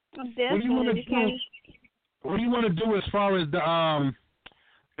 What do you want to do? What do you want to do as far as the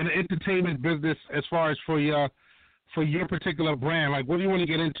in the entertainment business? As far as for your particular brand, like what do you want to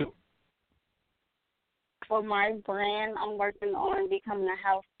get into? For my brand, I'm working on becoming a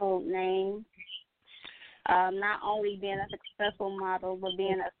household name. Not only being a successful model, but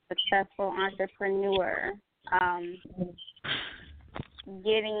being a successful entrepreneur.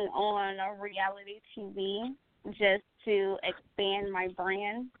 Getting on a reality TV just to expand my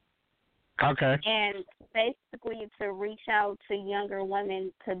brand. Okay. And basically to reach out to younger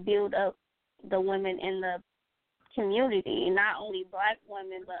women to build up the women in the community, not only black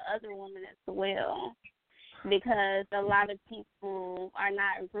women, but other women as well. Because a lot of people are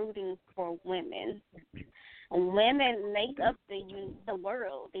not rooting for women. Women make up the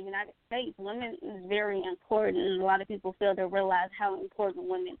world, the United States. Women is very important, and a lot of people fail to realize how important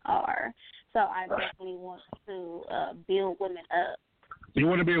women are. So I definitely want to build women up. You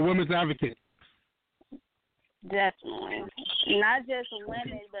want to be a women's advocate? Definitely. Not just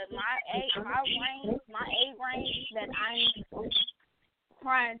women, but my age range that I'm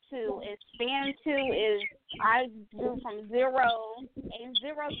trying to expand to is I do from zero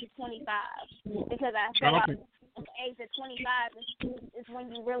to 25 because I feel like at the age of 25 is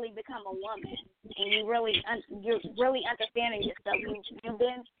when you really become a woman and you're really understanding yourself. You've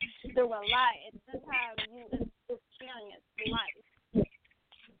been through a lot. At this time, you experience life.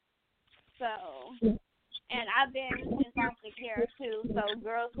 So. And I've been in foster care, too. So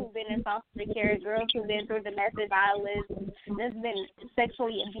girls who've been in foster care, girls who've been through domestic violence, that's been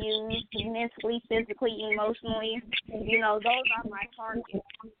sexually abused, mentally, physically, emotionally, those are my targets.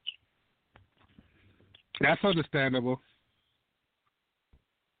 That's understandable.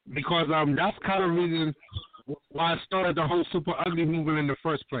 Because that's kind of the reason why I started the whole Super Ugly movement in the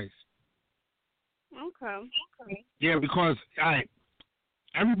first place. Okay. Yeah, because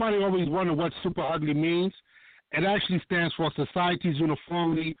everybody always wonder what Super Ugly means. It actually stands for Society's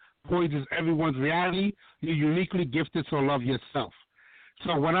Uniformity Poisons Everyone's Reality. You're uniquely gifted, so love yourself.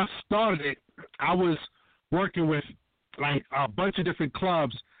 So when I started it, I was working with like a bunch of different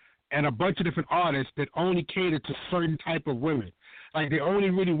clubs and a bunch of different artists that only catered to certain type of women. Like they only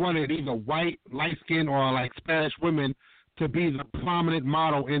really wanted either white, light-skinned, or like Spanish women to be the prominent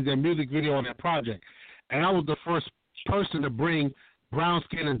model in their music video or their project. And I was the first person to bring brown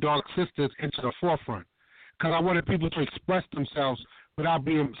skin and dark sisters into the forefront because I wanted people to express themselves without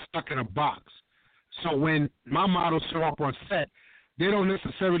being stuck in a box. So when my models show up on set, they don't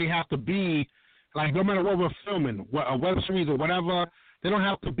necessarily have to be, like no matter what we're filming, a web series or whatever, they don't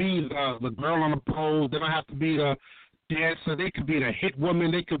have to be the girl on the pole. They don't have to be the dancer. They could be the hit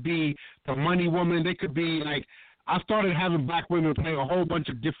woman. They could be the money woman. They could be like, I started having black women play a whole bunch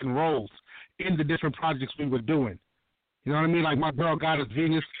of different roles in the different projects we were doing. You know what I mean? Like my girl Goddess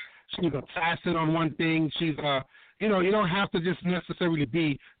Venus, she's a assassin on one thing. She's you don't have to just necessarily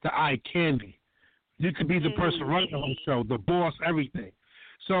be the eye candy. You could be the person running the whole show, the boss, everything.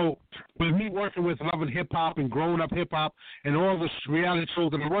 So with me working with Love and Hip Hop and Growing Up Hip Hop and all the reality shows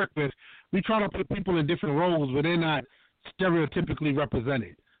that I work with, we try to put people in different roles where they're not stereotypically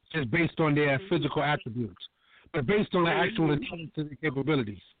represented, just based on their physical attributes, but based on their actual intelligence and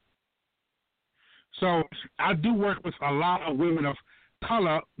capabilities. So I do work with a lot of women of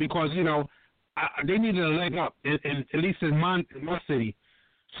color because, they needed a leg up, at least in my city.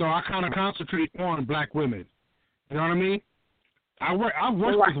 So I kind of concentrate on black women. You know what I mean? I've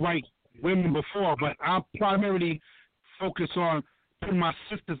worked with white women before, but I primarily focus on putting my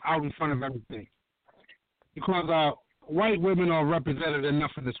sisters out in front of everything. Because white women are represented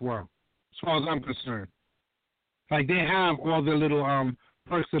enough in this world, as far as I'm concerned. Like, they have all their little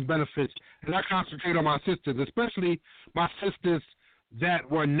perks and benefits. And I concentrate on my sisters, especially my sisters that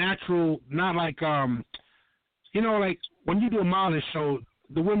were natural, not like, like when you do a modeling show,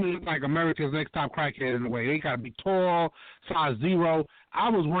 the women look like America's Next Top Crackhead in a way. They got to be tall, size 0. I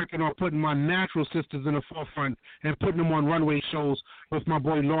was working on putting my natural sisters in the forefront and putting them on runway shows with my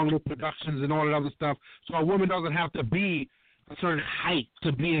boy Longloop Productions and all that other stuff. So a woman doesn't have to be a certain height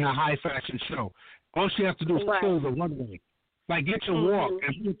to be in a high fashion show. All she has to do is fill the runway. Like, get your walk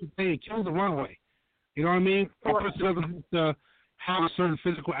and participate. Kill the runway. You know what I mean? A person doesn't have to have a certain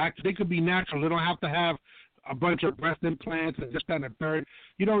physical act. They could be natural. They don't have to have a bunch of breast implants and this, that, and the third.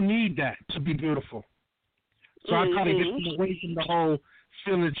 You don't need that to be beautiful. So I try to get away from the whole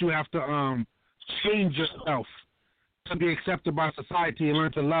feeling that you have to change yourself to be accepted by society and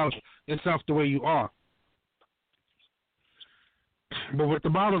learn to love yourself the way you are. But with the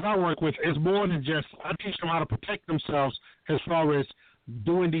models I work with, it's more than just, I teach them how to protect themselves as far as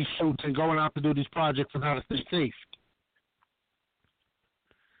doing these shoots and going out to do these projects and how to stay safe.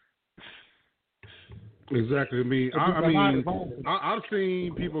 Exactly. I've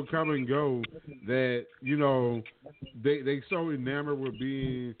seen people come and go that, you know, they so enamored with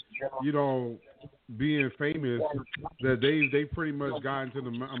being, you know, being famous that they pretty much got into the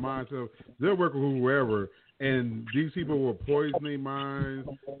mindset of they're working with whoever, and these people will poison their minds,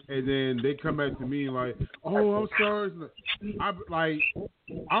 and then they come back to me like, oh, I'm sorry. I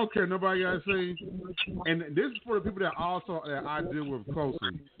don't care nobody got to say. And this is for the people that I deal with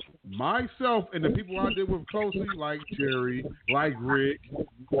closely. Myself and the people I deal with closely, like Jerry, like Rick,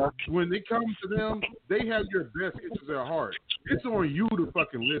 when they come to them, they have your best interests at heart. It's on you to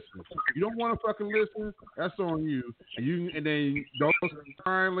fucking listen. If you don't want to fucking listen, that's on you. And then don't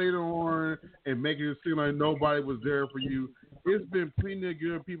crying later on and making it seem like nobody was there for you. It's been plenty of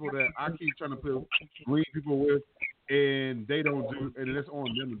good people that I keep trying to bring people with, and they don't do, and it's on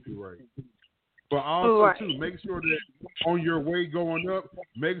them to do right. But also too, make sure that on your way going up,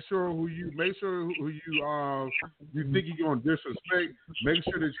 make sure who you think you're gonna disrespect. Make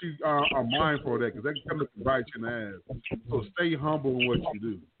sure that you are mindful of that, because they can come to bite you in the ass. So stay humble in what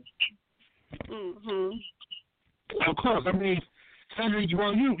you do. Of course, I mean, Sandra,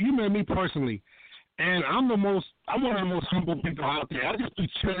 well, you met me personally, and I'm one of the most humble people out there. I just be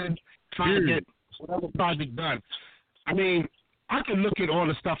chilling, trying to get whatever project done. I mean, I can look at all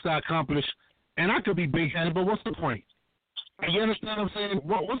the stuff that I accomplished, and I could be big-headed, but what's the point? You understand what I'm saying?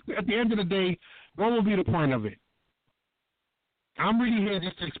 At the end of the day, what will be the point of it? I'm really here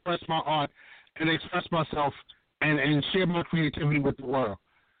just to express my art and express myself and share my creativity with the world.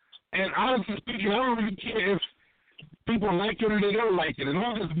 And honestly speaking, I don't really care if people like it or they don't like it, as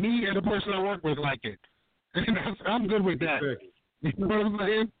long as me and the person I work with like it. I'm good with that. You know what I'm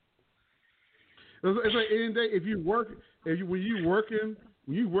saying? It's like any day, when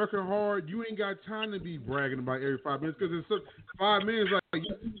you working hard, you ain't got time to be bragging about every 5 minutes, because it's 5 minutes. Like,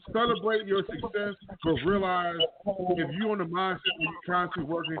 celebrate your success, but realize if you on the mindset when you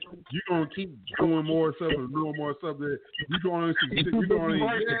constantly working, you're gonna keep doing more stuff and doing more stuff that you going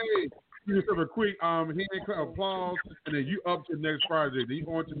to give yourself a quick hand applause, and then you up to the next project. Then you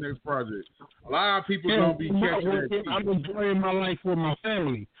on to the next project. A lot of people don't be catching that. I'm enjoying my life with my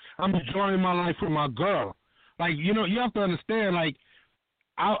family. I'm enjoying my life with my girl. Like, you know, you have to understand, like,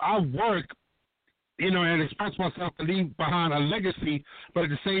 I work, you know, and express myself to leave behind a legacy, but at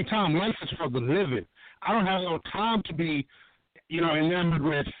the same time, life is for the living. I don't have no time to be, you know, enamored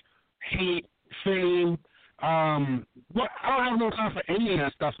with hate, fame. I don't have no time for any of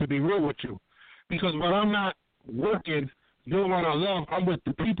that stuff, to be real with you, because when I'm not working, doing what I love, I'm with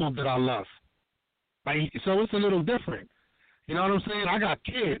the people that I love. Like, so it's a little different. You know what I'm saying? I got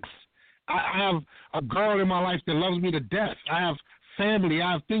kids. I have a girl in my life that loves me to death. I have family.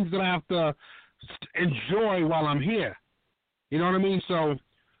 I have things that I have to enjoy while I'm here. You know what I mean? So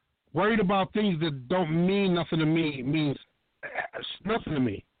worried about things that don't mean nothing to me means nothing to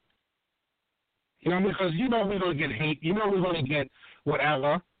me. You know, because you know we're going to get hate. You know we're going to get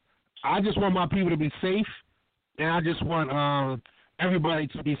whatever. I just want my people to be safe, and I just want everybody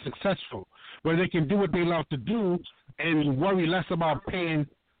to be successful, where they can do what they love to do and worry less about paying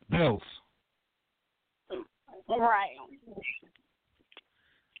bills. Right.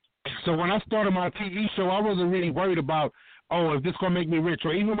 So when I started my TV show, I wasn't really worried about, is this going to make me rich?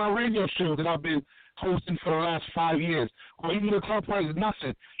 Or even my radio show that I've been hosting for the last 5 years. Or even the club price is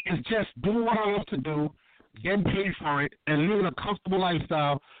nothing. It's just doing what I love to do, getting paid for it, and living a comfortable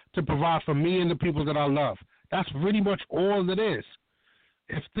lifestyle to provide for me and the people that I love. That's really much all it is.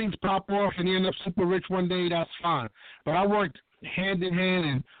 If things pop off and you end up super rich one day, that's fine. But I worked hand in hand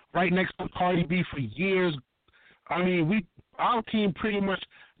and right next to Cardi B for years. I mean, our team pretty much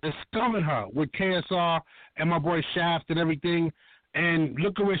discovered her with KSR and my boy Shaft and everything, and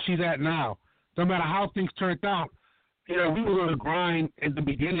look at where she's at now. No matter how things turned out, you know, we were on the grind at the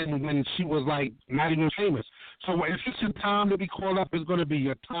beginning when she was, like, not even famous. So if it's your time to be called up, it's going to be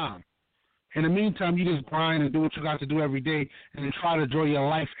your time. In the meantime, you just grind and do what you got to do every day and then try to enjoy your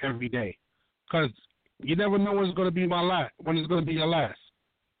life every day, because you never know when it's going to be when it's going to be your last.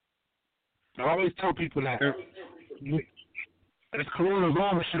 I always tell people that. This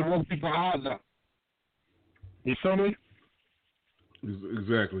coronavirus should have woke people's eyes up. You feel me?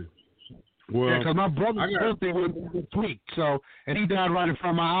 Exactly. Well, yeah, because my brother's birthday was this week, and he died right in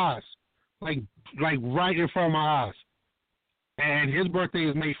front of my eyes, like right in front of my eyes. And his birthday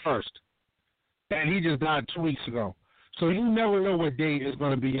is May 1st, and he just died 2 weeks ago. So you never know what day is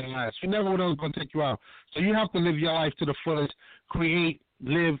going to be your last. You never know what's going to take you out. So you have to live your life to the fullest, create,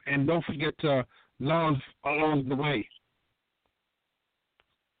 live, and don't forget to love along the way.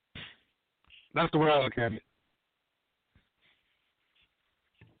 That's the way I look at it.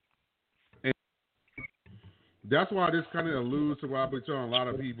 And that's why this kind of alludes to what I've been telling a lot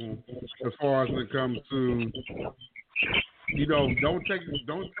of people as far as when it comes to, don't take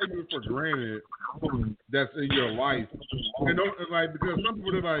it for granted that's in your life. And don't, because some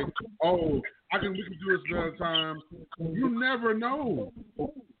people are like, oh, we can do this another time. You never know.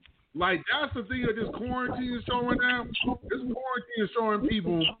 Like, that's the thing that this quarantine is showing now. This quarantine is showing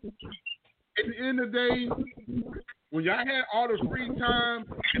people, at the end of the day, when y'all had all the free time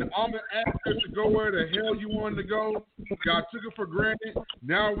and all the access to go where the hell you wanted to go, y'all took it for granted.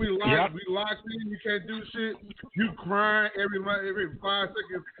 Now we locked in. You can't do shit. You crying every 5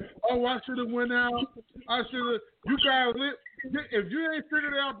 seconds. Oh, I should have went out. I should have. You guys live. If you ain't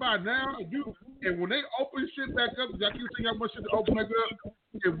figured it out by now, and when they open shit back up, y'all keep saying how much shit to open back up.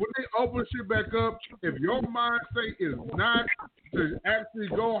 If when they open shit back up, if your mind state is not to actually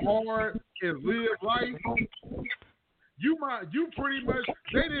go hard and live life, you pretty much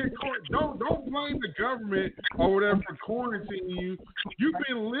don't blame the government or whatever for quarantining you. You've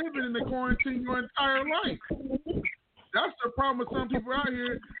been living in the quarantine your entire life. That's the problem with some people out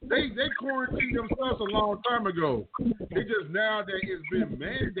here. They quarantined themselves a long time ago. It's just now that it's been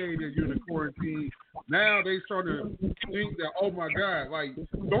mandated you're in quarantine. Now they start to think that, oh my God, like,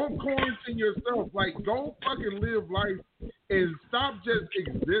 don't quarantine yourself. Like, go fucking live life and stop just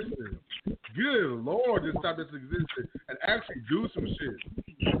existing. Good Lord, just stop just existing and actually do some shit.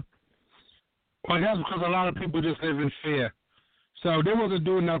 Well, that's because a lot of people just live in fear. So they wasn't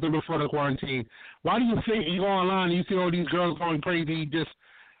doing nothing before the quarantine. Why do you think you go online and you see all these girls going crazy, just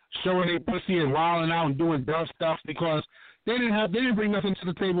showing their pussy and wilding out and doing dumb stuff because they didn't bring nothing to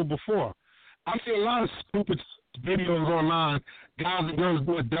the table before. I see a lot of stupid videos online, guys and girls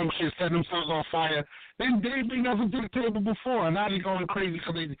doing dumb shit, setting themselves on fire. They didn't bring nothing to the table before, and now they're going crazy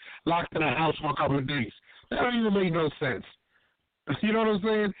because they locked in a house for a couple of days. That don't even make no sense. You know what I'm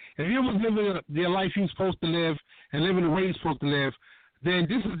saying? If you was living the life you're supposed to live and living the way you're supposed to live, then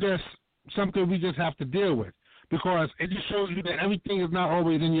this is just something we just have to deal with because it just shows you that everything is not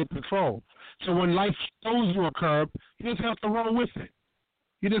always in your control. So when life throws you a curb, you just have to roll with it.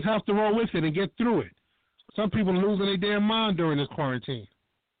 You just have to roll with it and get through it. Some people are losing their damn mind during this quarantine.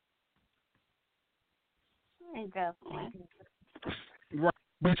 Definitely. Right.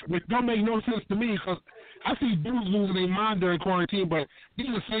 Which don't make no sense to me because I see dudes losing their mind during quarantine, but these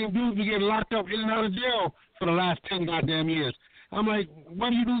are the same dudes be getting locked up in and out of jail for the last 10 goddamn years. I'm like, what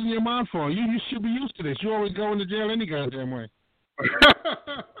are you losing your mind for? You should be used to this. You always go into jail any goddamn way.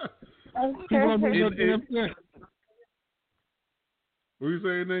 What you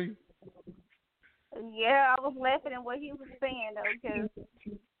saying, Nate? Yeah, I was laughing at what he was saying, though, because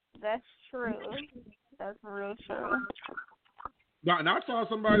that's true. That's real true. Now, and I saw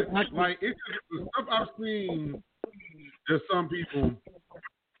somebody, like, it's just the stuff I've seen, just some people,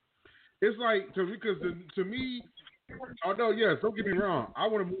 it's like, because to me, although, yes, don't get me wrong, I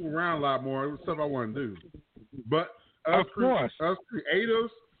want to move around a lot more. It's stuff I want to do. But us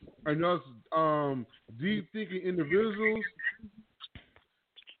creatives and us deep-thinking individuals,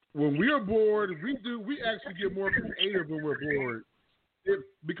 when we are bored, we actually get more creative when we're bored.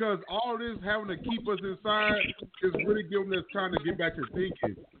 Because all this having to keep us inside is really giving us time to get back to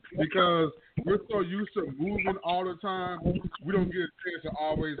thinking. Because we're so used to moving all the time, we don't get a chance to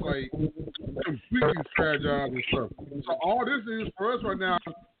always like completely strategize and stuff. So all this is for us right now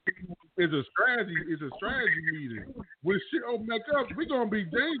is a strategy. It's a strategy meeting. When shit open back up, we're gonna be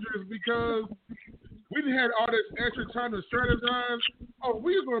dangerous because we done had all this extra time to strategize. Oh,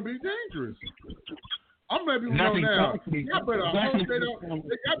 we're gonna be dangerous. I'm letting you know now. Y'all better hope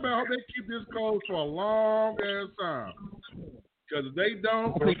they keep this closed for a long ass time. Because if they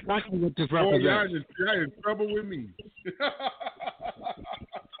don't, boy, y'all in trouble with me.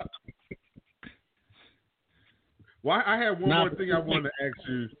 Well, I have one more thing I wanted to ask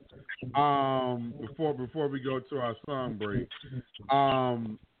you before we go to our song break,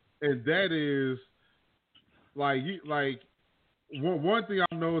 and that is one thing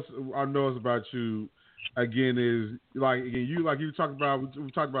I noticed about you. Again, is you talked about.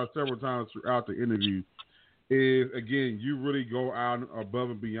 We talked about several times throughout the interview. is, again, you really go out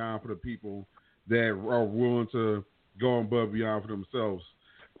above and beyond for the people that are willing to go above and beyond for themselves.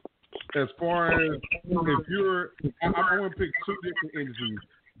 As far as if you're, I want to pick two different industries,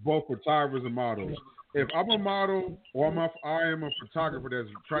 both photographers and models. If I'm a model or I am a photographer that's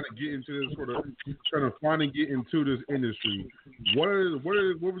trying to get into this, trying to finally get into this industry, what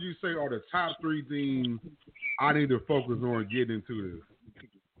would you say are the top three things I need to focus on getting into this?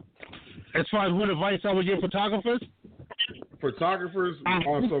 As far as what advice I would give photographers? Photographers,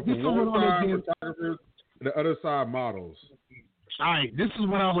 also from one side, photographers, and the other side, models. All right, this is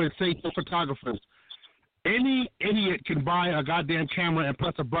what I would say to photographers. Any idiot can buy a goddamn camera and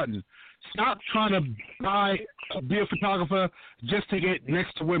press a button. Stop trying to be a photographer just to get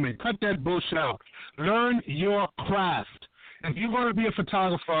next to women. Cut that bullshit out. Learn your craft. If you're going to be a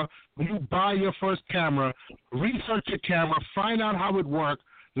photographer, when you buy your first camera, research your camera, find out how it works,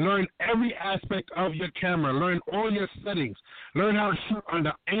 learn every aspect of your camera, learn all your settings, learn how to shoot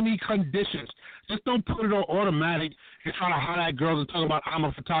under any conditions. Just don't put it on automatic and try to holler at girls and talk about I'm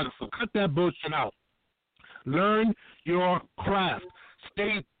a photographer. Cut that bullshit out. Learn your craft.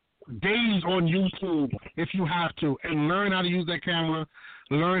 Stay days on YouTube if you have to, and learn how to use that camera.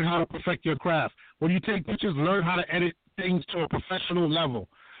 Learn how to perfect your craft. When you take pictures, learn how to edit things to a professional level.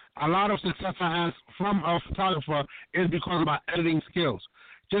 A lot of success I have from a photographer is because of my editing skills.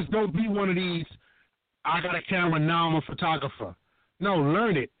 Just don't be one of these, I got a camera, now I'm a photographer. No,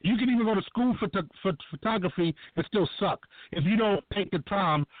 learn it. You can even go to school for photography and still suck if you don't take the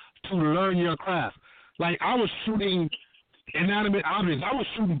time to learn your craft. Like, I was shooting inanimate objects. I was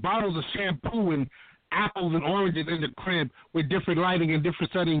shooting bottles of shampoo and apples and oranges in the crib with different lighting and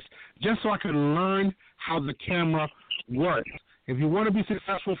different settings just so I could learn how the camera works. If you want to be a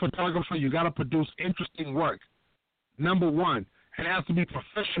successful photographer, you got to produce interesting work. Number one, it has to be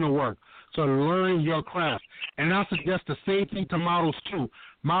professional work. So learn your craft. And I suggest the same thing to models too.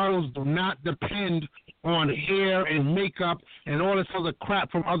 Models do not depend on hair and makeup and all this other crap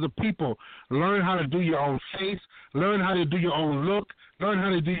from other people. Learn how to do your own face. Learn how to do your own look. Learn how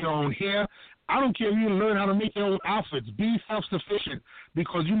to do your own hair. I don't care if you learn how to make your own outfits. Be self-sufficient,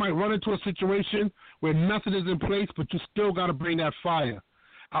 because you might run into a situation where nothing is in place, but you still got to bring that fire.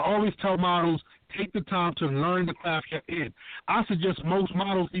 I always tell models, take the time to learn the craft you're in. I suggest most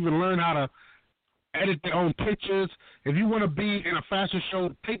models even learn how to edit their own pictures. If you want to be in a fashion show,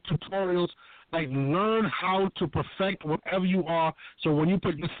 take tutorials. Like, learn how to perfect whatever you are, so when you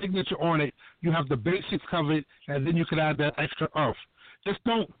put your signature on it, you have the basics covered, and then you can add that extra oomph. Just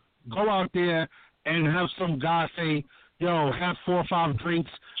don't go out there and have some guy say, yo, have 4 or 5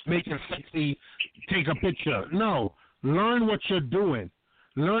 drinks, make it sexy, take a picture. No, learn what you're doing.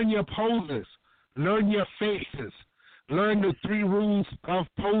 Learn your poses. Learn your faces. Learn the 3 rules of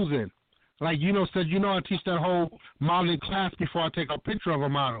posing. Like, said, I teach that whole modeling class before I take a picture of a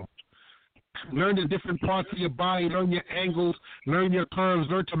model. Learn the different parts of your body. Learn your angles. Learn your curves.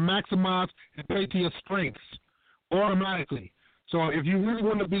 Learn to maximize and play to your strengths automatically. So if you really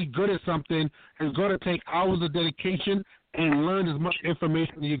want to be good at something, it's going to take hours of dedication and learn as much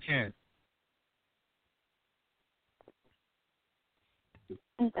information as you can.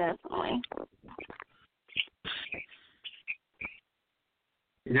 Definitely.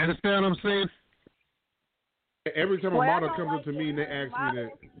 You understand what I'm saying? Every time a model comes up to me and they ask me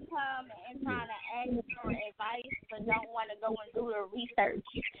that. Come and trying to ask for advice, but don't want to go and do the research.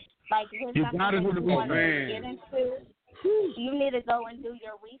 Like, when you got to do the research. You need to go and do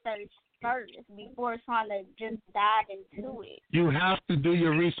your research first before trying to just dive into it. You have to do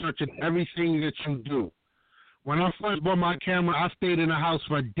your research in everything that you do. When I first bought my camera, I stayed in the house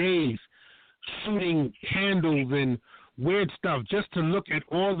for days shooting candles and weird stuff just to look at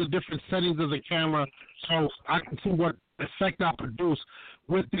all the different settings of the camera so I can see what effect I produce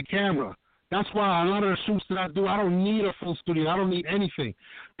with the camera. That's why a lot of the shoots that I do, I don't need a full studio. I don't need anything,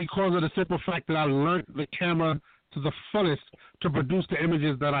 because of the simple fact that I learned the camera to the fullest to produce the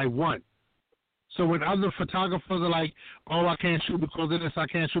images that I want. So when other photographers are like, oh, I can't shoot because of this, I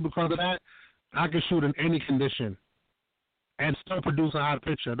can't shoot because of that, I can shoot in any condition and still produce a hot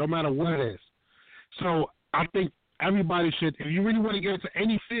picture, no matter what it is. So I think everybody should, if you really want to get into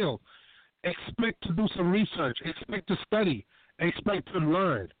any field, expect to do some research, expect to study, expect to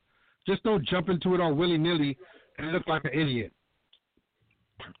learn. Just don't jump into it all willy-nilly and look like an idiot.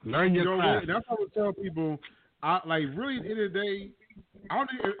 Learn your craft. That's what I would tell people. Really, at the end of the day, I don't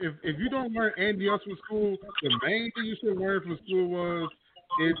think if you don't learn anything else from school, the main thing you should learn from school was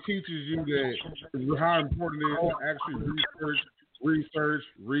it teaches you that how important it is to actually research research,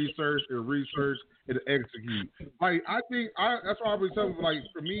 and execute. Like I think that's why I was telling you, like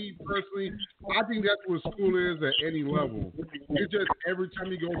for me personally, I think that's what school is at any level. It's just every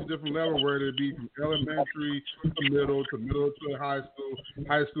time you go to a different level, whether it be from elementary to middle to high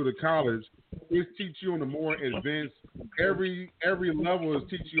school to college, it's teach you on a more advanced. Every level is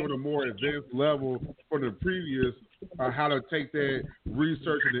teaching you on a more advanced level from the previous. How to take that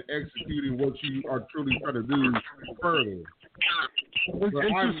research and executing what you are truly trying to do further.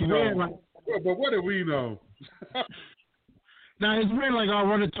 But what do we know? Now, it's weird, like, I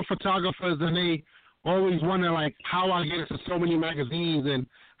run into photographers and they always wonder, like, how I get into so many magazines and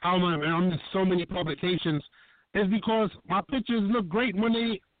how I'm in so many publications. It's because my pictures look great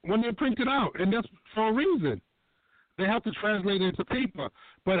when they're printed out, and that's for a reason. They have to translate it into paper.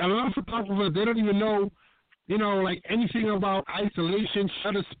 But a lot of photographers, they don't even know, like anything about isolation,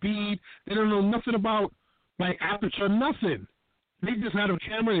 shutter speed. They don't know nothing about, like, aperture, nothing. They just have a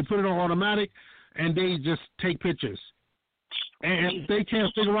camera, they put it on automatic, and they just take pictures. And if they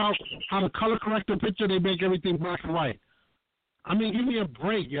can't figure out how to color correct a picture, they make everything black and white. I mean, give me a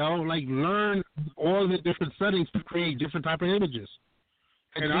break, yo. Like, learn all the different settings to create different type of images.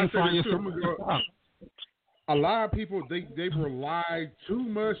 And I say a lot of people they rely too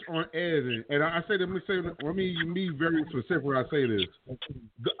much on editing, and I say let me be very specific when I say this.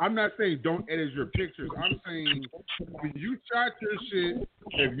 I'm not saying don't edit your pictures. I'm saying when you shot your shit,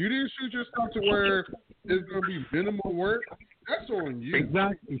 if you didn't shoot your stuff to where it's gonna be minimal work, that's on you.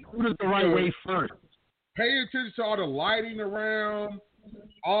 Exactly. Put it the right way first. Pay attention to all the lighting around,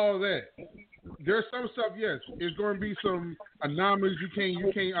 all of that. There's some stuff, yes, it's going to be some anomalies you can't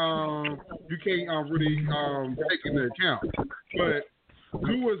really take into account. But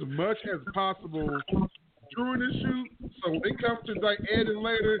do as much as possible during the shoot, so when it comes to like editing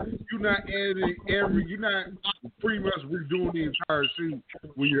later, you're not pretty much redoing the entire shoot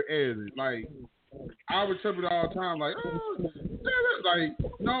when you're editing. Like I would tell people all the time, like,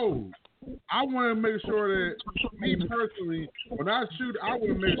 no. I want to make sure that, me personally, when I shoot, I want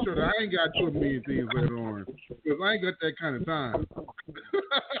to make sure that I ain't got too many things later on, because I ain't got that kind of time.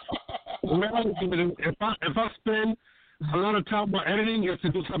 If I spend a lot of time on editing, it's to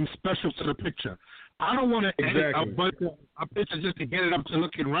do something special to the picture. I don't want to edit a picture just to get it up to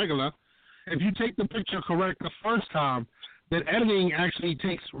looking regular. If you take the picture correct the first time, then editing actually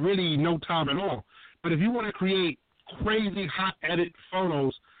takes really no time at all. But if you want to create crazy hot edit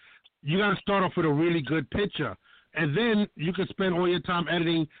photos, you got to start off with a really good picture. And then you can spend all your time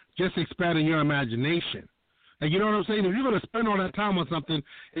editing, just expanding your imagination. Like, you know what I'm saying? If you're going to spend all that time on something,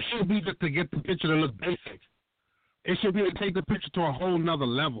 it shouldn't be just to get the picture to look basic. It should be to take the picture to a whole nother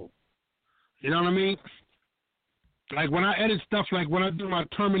level. You know what I mean? Like, when I edit stuff, like when I do my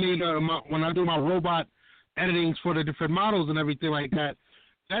Terminator, when I do my robot editings for the different models and everything like that,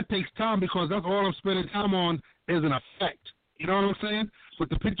 that takes time because that's all I'm spending time on is an effect. You know what I'm saying? But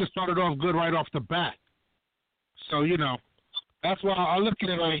the picture started off good right off the bat. So, that's why I look at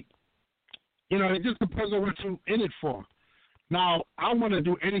it like, it just depends on what you're in it for. Now, I want to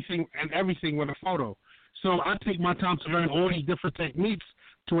do anything and everything with a photo. So I take my time to learn all these different techniques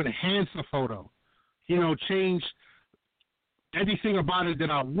to enhance a photo. Change anything about it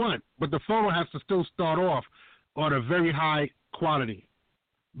that I want. But the photo has to still start off on a very high quality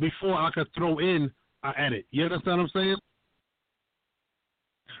before I could throw in an edit. You understand what I'm saying?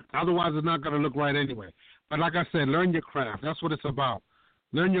 Otherwise, it's not going to look right anyway. But like I said, learn your craft. That's what it's about.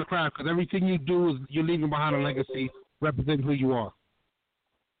 Learn your craft, because everything you do is you're leaving behind a legacy representing who you are.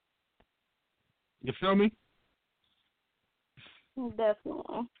 You feel me?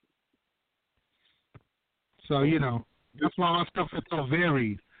 Definitely. So, that's why my stuff is so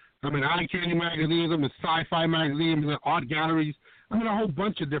varied. I mean, eye candy magazines, I'm in sci-fi magazines, and art galleries. I mean, a whole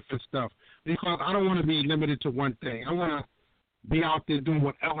bunch of different stuff, because I don't want to be limited to one thing. I want to be out there doing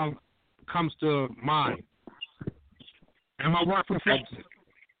whatever comes to mind. And my work reflects it.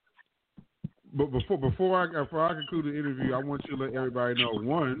 But before I conclude the interview, I want you to let everybody know,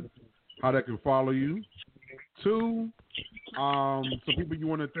 one, how they can follow you. Two, some people you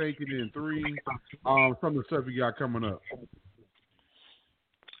want to thank, and then three, some of the stuff you got coming up.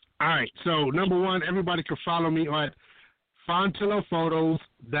 All right. So number one, everybody can follow me at Fontillo Photos.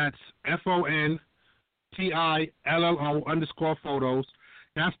 That's FONTILLO_photos.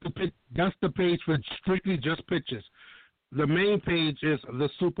 That's the page for strictly just pictures. The main page is the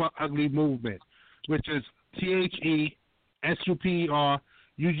Super Ugly Movement, which is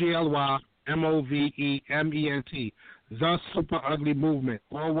TheSuperUglyMovement. The Super Ugly Movement,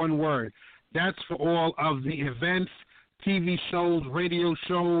 all one word. That's for all of the events, TV shows, radio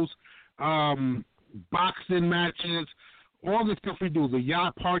shows, boxing matches, all the stuff we do, the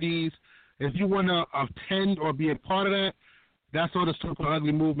yacht parties. If you want to attend or be a part of that, that's on the Super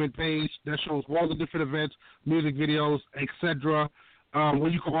Ugly Movement page. That shows all the different events, music videos, etc. Where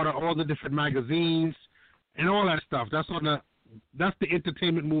you can order all the different magazines and all that stuff. That's the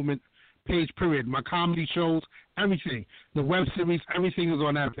Entertainment Movement page, period. My comedy shows, everything. The web series, everything is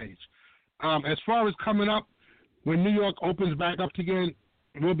on that page. As far as coming up, when New York opens back up again,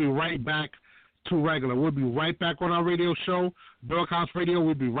 we'll be right back to regular. We'll be right back on our radio show, Doghouse Radio.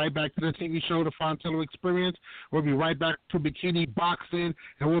 We'll be right back to the TV show, The Fontillo Experience. We'll be right back to bikini boxing,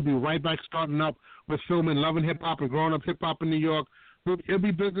 and we'll be right back starting up with filming Love and Hip Hop and Growing Up Hip Hop in New York. It'll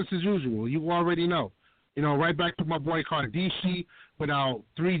be business as usual. You already know. You know, right back to my boy Cardici with our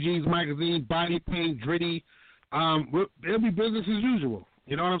 3Gs magazine, Body Paint, Dritty. It'll be business as usual.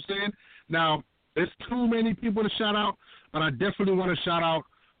 You know what I'm saying? Now, there's too many people to shout out, but I definitely want to shout out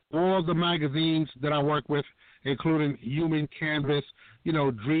all the magazines that I work with, including Human Canvas, you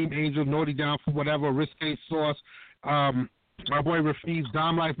know, Dream Angel, Naughty Down for Whatever, Risque Sauce, my boy Rafid's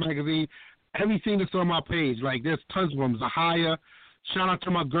Dom Life magazine, everything that's on my page. Like, there's tons of them. Zahaya, shout out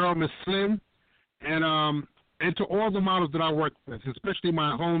to my girl, Miss Slim, and to all the models that I work with, especially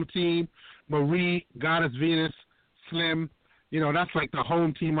my home team, Marie, Goddess Venus, Slim. You know, that's like the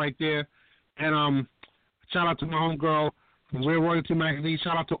home team right there. And shout out to my homegirl from Real Royalty Magazine.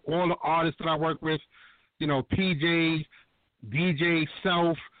 Shout out to all the artists that I work with. You know, PJ, DJ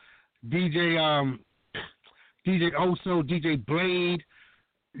Self, DJ Oso, DJ Blade,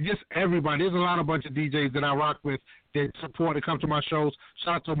 just everybody. There's a bunch of DJs that I rock with that support and come to my shows.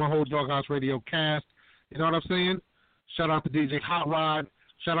 Shout out to my whole Doghouse Radio cast. You know what I'm saying? Shout out to DJ Hot Rod.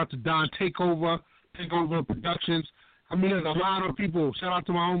 Shout out to Don Takeover Productions. I mean, there's a lot of people. Shout out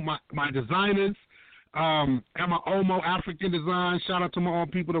to my designers, and my Omo African Design. Shout out to my own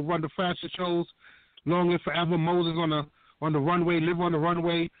people that run the fashion shows. Long live forever, Moses on the runway, live on the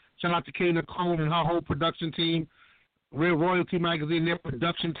runway. Shout out to Kay Nicole and her whole production team. Real Royalty Magazine, their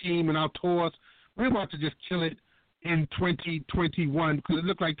production team, and our tours. We're about to just kill it in 2021 because it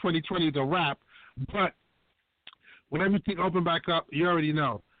looked like 2020 is a wrap. But when everything open back up, you already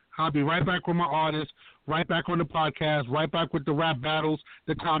know. I'll be right back with my artists, right back on the podcast, right back with the rap battles,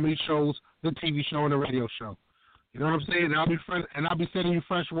 the comedy shows, the TV show, and the radio show. You know what I'm saying? I'll be sending you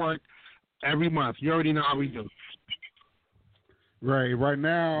fresh work every month. You already know how we do. Right. Right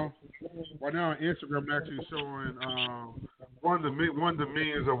now on Instagram, I'm actually showing one of the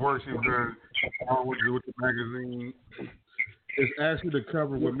millions of work she's done with the magazine. It's actually the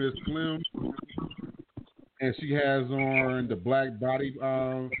cover with Miss Slim. And she has on the black body,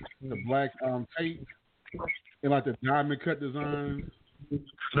 the black tape, and like the diamond cut designs.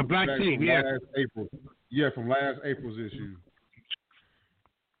 The black tape, yeah. Last April. Yeah, from last April's issue.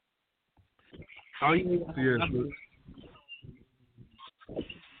 Oh, yeah.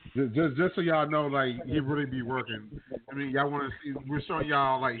 Just so y'all know, like, he really be working. I mean, y'all want to see, we're showing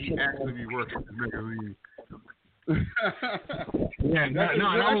y'all, like, he actually be working the magazine. Yeah, that's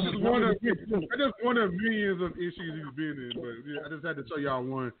just one of millions of issues he's been in, but yeah, I just had to show y'all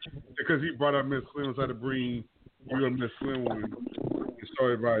one because he brought up Miss Slim, so I had to bring you a Miss Slim one and show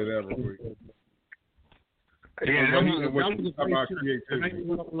everybody that real quick. Yeah,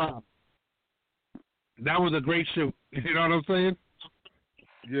 that was a great shoot. You know what I'm saying?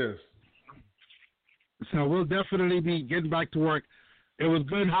 Yes. So we'll definitely be getting back to work. It was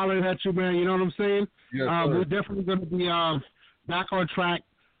good hollering at you, man. You know what I'm saying? Yes, we're definitely going to be back on track.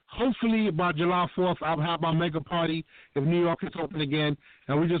 Hopefully by July 4th, I'll have my mega party if New York is open again,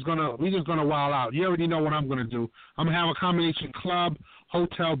 and we're just gonna wild out. You already know what I'm gonna do. I'm gonna have a combination club,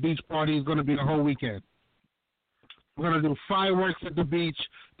 hotel, beach party. It's gonna be the whole weekend. We're gonna do fireworks at the beach.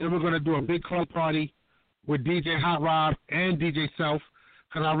 Then we're gonna do a big club party with DJ Hot Rod and DJ Self,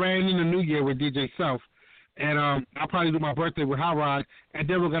 because I ran in the New Year with DJ Self. And I'll probably do my birthday with Hot Rod, and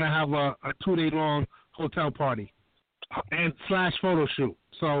then we're going to have a 2-day-long hotel party and / photo shoot.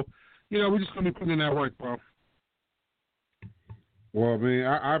 So, you know, we're just going to be putting in that work, bro. Well, man,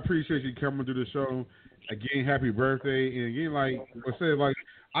 I appreciate you coming to the show. Again, happy birthday. And again, like I said,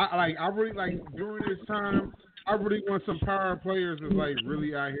 I really, like, during this time, I really want some power players that's, like,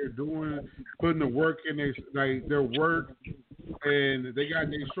 really out here putting the work in their work. And they got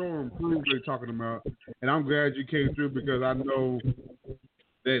their show improved they're talking about. And I'm glad you came through because I know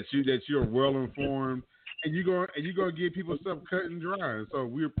that you're well informed and you're gonna give people stuff cut and dry. So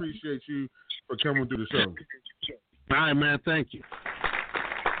we appreciate you for coming through the show. All right, man, thank you.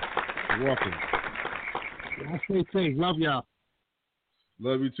 You're welcome. Y'all stay safe. Love y'all.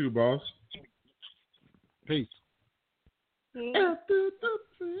 Love you too, boss. Peace.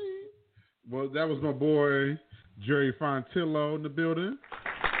 Well, that was my boy Jerry Fontillo in the building.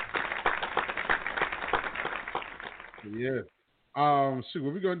 Yeah. Shoot,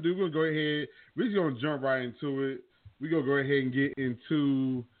 what we're gonna do? We're gonna go ahead. We're just gonna jump right into it. We're gonna go ahead and get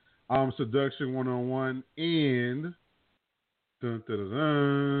into Seduction 101 and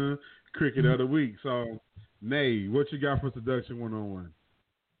Cricket of the Week. So, Nay, what you got for Seduction 101?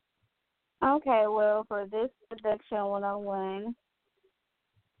 Okay, well, for this Seduction 101,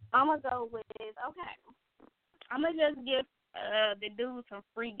 I'm going to go with, I'm going to just give the dude some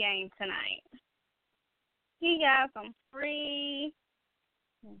free game tonight. He got some free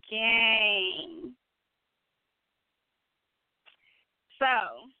game.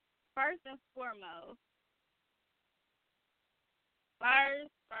 So, first and foremost,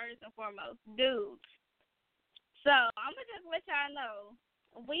 dudes. So, I'm going to just let y'all know,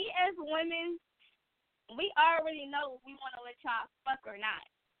 we as women, we already know if we want to let y'all fuck or not.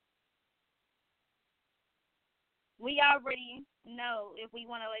 We already know if we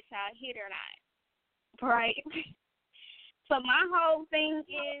want to let y'all hit or not. Right? So my whole thing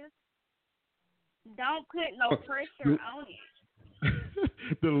is, don't put no pressure on it.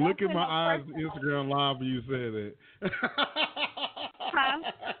 The look in my eyes on Instagram Live when you said that. Huh?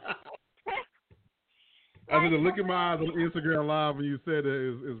 I said the look in my eyes on Instagram Live when you said that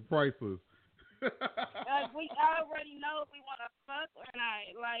is priceless. We already know if we want to fuck or not.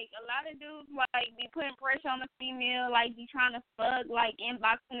 Like, a lot of dudes, like, be putting pressure on the female, like, be trying to fuck, like,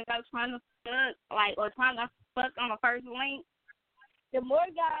 inboxing about trying to fuck, like, or trying to fuck on the first link. The more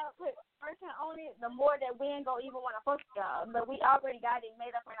y'all put pressure on it, the more that we ain't gonna even want to fuck y'all. But we already got it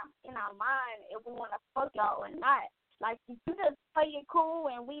made up in our mind if we want to fuck y'all or not. Like, if you just play it cool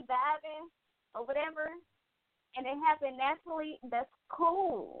and we vibing or whatever, and it happened naturally, that's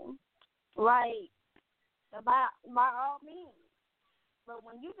cool. Like, by all means. But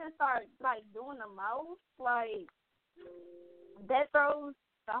when you just start, like, doing the most, like, that throws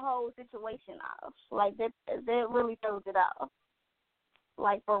the whole situation off. Like, that really throws it off.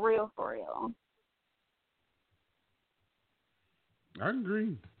 Like, for real, for real. I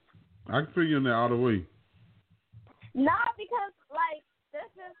agree. I can feel you in that all the way. Nah, because, like,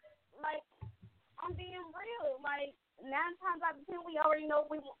 that's just, like, I'm being real. Like, 9 times out of 10, we already know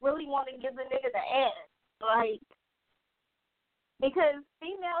we really want to give the nigga the ass. Like, because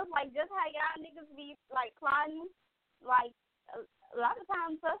females, like, just how y'all niggas be, like, plotting, like, a lot of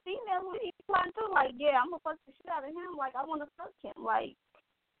times us females, we be plotting too. Like, yeah, I'm going to fuck the shit out of him. Like, I want to fuck him. Like,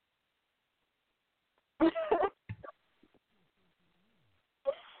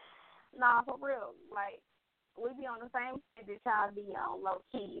 nah, for real. Like, we be on the same shit that y'all be on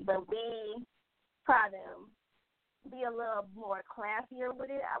low-key, but we try to be a little more classier with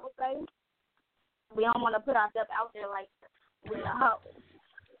it, I would say. We don't want to put ourselves out there like we're a hoe,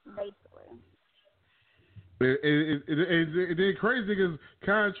 basically. It's crazy because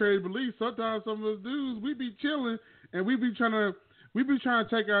contrary to belief, sometimes some of us dudes, we be chilling and we be trying to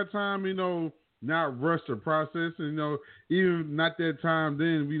take our time, you know, not rush the process, and, you know, even not that time.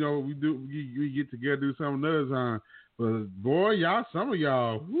 Then, you know, we get together, do something another time. But boy, some of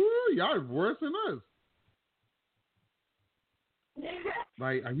y'all, y'all worse than us.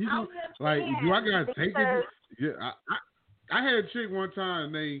 Like, are you like? Do I gotta take it? Yeah, I had a chick one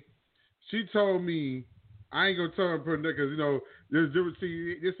time. She told me, I ain't gonna tell her because, you know,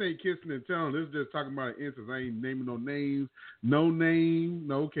 this ain't kissing and telling. This is just talking about an instance. I ain't naming no names, no name,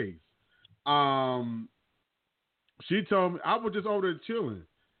 no case. She told me I was just over there chilling,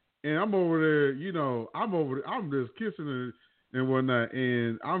 and I'm over there. You know, I'm just kissing her and whatnot,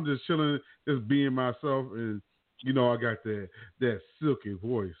 and I'm just chilling, just being myself, and, you know, I got that silky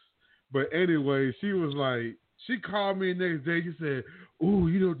voice. But anyway, she was like, she called me the next day. She said, "Ooh,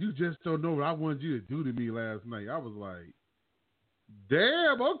 you know, you just don't know what I wanted you to do to me last night." I was like,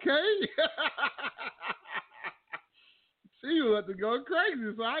 "Damn, okay." She was to go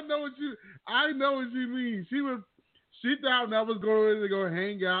crazy. So I know what you mean. She thought I was going to go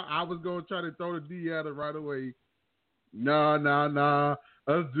hang out. I was going to try to throw the D at her right away. Nah.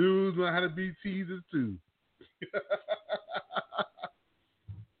 Us dudes know how to be teasers too.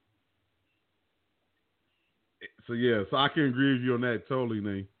 So I can agree with you on that totally,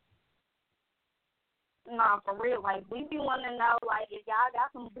 Nate. Nah, for real. Like, we be wanting to know, like, if y'all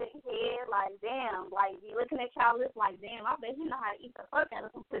got some big head, like, damn. Like, be looking at y'all lips like, damn, I bet he know how to eat the fuck out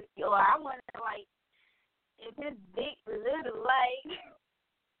of some pussy. Or I wonder, like, if his dick little, like,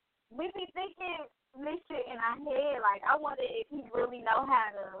 we be thinking this shit in our head. Like, I wonder if he really know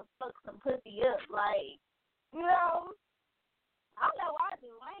how to fuck some pussy up. Like, you know, I know I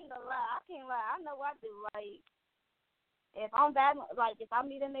do. I ain't gonna lie. I can't lie. I know I do. Like, if I'm vibing, like, if I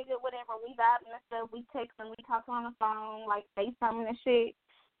meet a nigga, whatever, we vibing and stuff, we text and we talk on the phone, like, FaceTime and shit,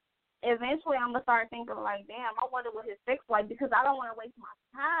 eventually I'm going to start thinking, like, damn, I wonder what his sex like, because I don't want to waste my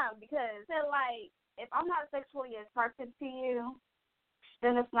time, because, like, if I'm not sexually attracted to you,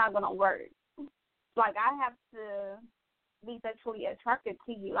 then it's not going to work. Like, I have to be sexually attracted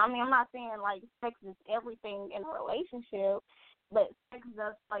to you. I mean, I'm not saying, like, sex is everything in a relationship, but sex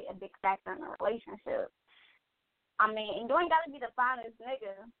does play a big factor in a relationship. I mean, and you ain't got to be the finest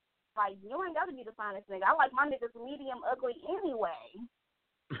nigga. Like, you ain't got to be the finest nigga. I like my niggas medium ugly anyway.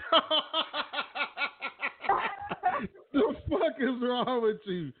 The fuck is wrong with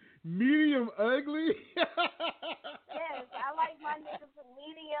you? Medium ugly? Yes, I like my niggas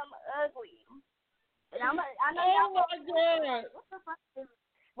medium ugly. And I know oh my God.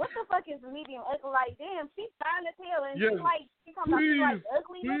 What the fuck is medium ugly? Like, damn, she's fine as hell, and yes. she comes out like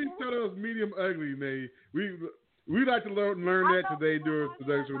ugly. Please tell us medium ugly, Nate. We like to learn that today during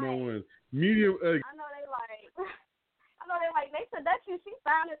Seduction 101. Medium ugly. I know they like, they seduction, she's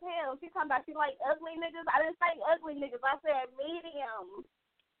fine as hell. She talking about she like ugly niggas. I didn't say ugly niggas. I said medium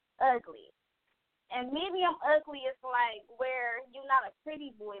ugly. And medium ugly is like where you're not a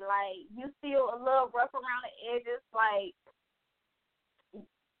pretty boy. Like, you feel a little rough around the edges. Like,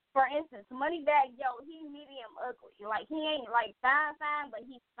 for instance, Moneybag Yo, he medium ugly. Like, he ain't like fine, but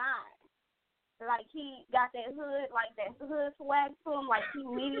he's fine. Like, he got that hood, like that hood swag to him. Like, he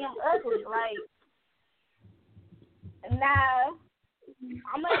medium ugly. Like, now,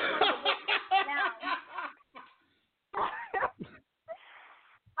 I'm going to explain it now.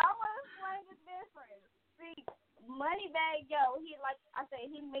 I'm going to explain the difference. See, Moneybag Yo, he, like I said,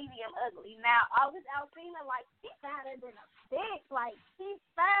 he medium ugly. Now, August Alsina, like, she's finer than a bitch. Like, she's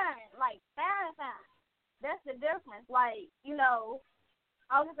fine. Like, fine. That's the difference. Like, you know,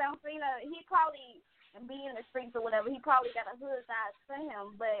 August Alsina, he probably be in the streets or whatever. He probably got a hood side to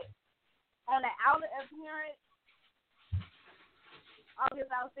him, but on the outer appearance,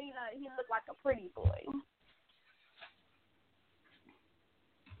 August Alsina, he looked like a pretty boy.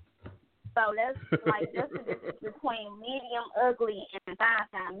 So that's the difference between medium ugly and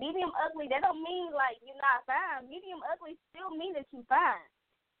fine. Medium ugly, that don't mean like you're not fine. Medium ugly still mean that you fine.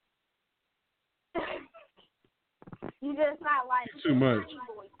 You just not like too much.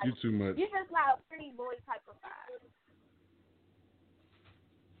 You too much. You just not a pretty boy type of guy.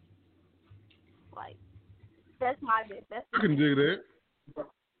 Like, that's my bit. I can dig that.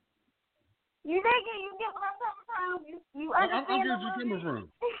 You dig it? You get where I'm coming from? You understand? I get where you're coming from.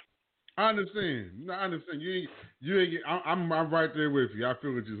 I understand. No, I understand. You ain't. I'm right there with you. I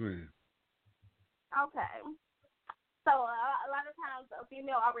feel what you're saying. Okay. So a lot of times a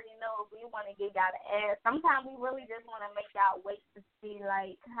female already knows we want to get y'all to ask. Sometimes we really just want to make y'all wait to see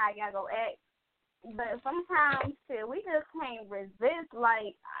like how y'all go act. But sometimes shit, we just can't resist.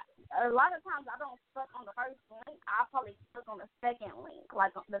 Like a lot of times I don't stuck on the first link. I probably stuck on the second link.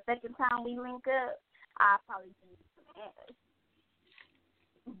 Like the second time we link up, I probably do some ass.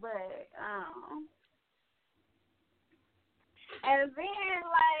 But and then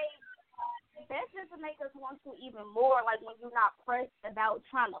like. That's just to make us want to even more, like when you're not pressed about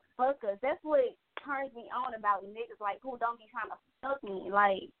trying to fuck us. That's what turns me on about niggas, like, who don't be trying to fuck me.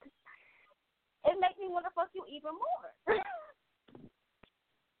 Like, it makes me want to fuck you even more.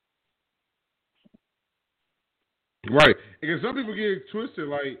 Right. Because some people get twisted.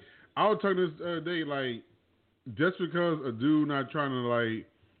 Like, I was talking this other day, like, just because a dude not trying to, like,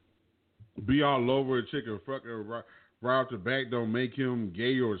 be all over a chick or fuck her right off the back don't make him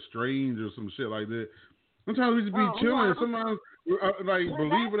gay or strange or some shit like that. Sometimes we just be chilling. Sometimes, like,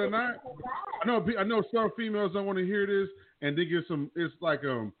 believe it or not, I know some females don't want to hear this, and they get some. It's like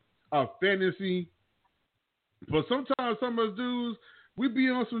a fantasy. But sometimes some of us dudes, we be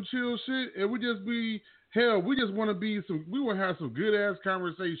on some chill shit, and we just be hell. We just want to be some. We want to have some good ass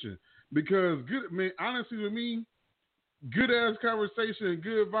conversation because honestly, with me, good ass conversation and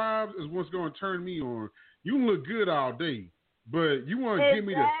good vibes is what's going to turn me on. You can look good all day, but you want to get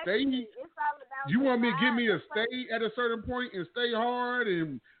me to stay. You want me to get me to stay at a certain point and stay hard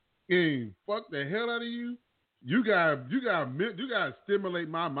and fuck the hell out of you. You got to stimulate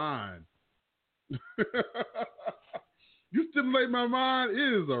my mind. You stimulate my mind,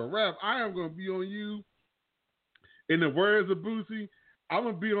 it is a wrap. I am gonna be on you. In the words of Boosie, I'm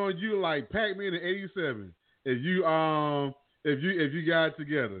gonna be on you like Pac-Man in '87. If you got it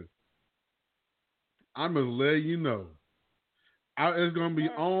together. I'm just letting you know. It's gonna be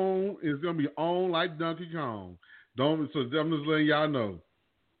on. It's gonna be on like Donkey Kong. I'm just letting y'all know.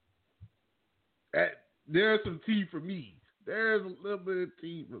 There's some tea for me. There's a little bit of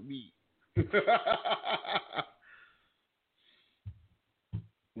tea for me.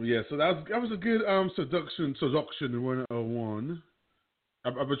 Yeah, so that was a good seduction 101.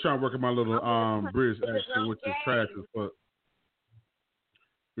 I've been trying to work on my little British accent, which is trash as fuck.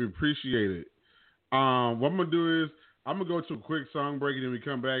 We appreciate it. What I'm gonna do is I'm gonna go to a quick song break and then we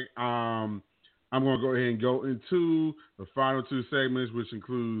come back. I'm gonna go ahead and go into the final two segments, which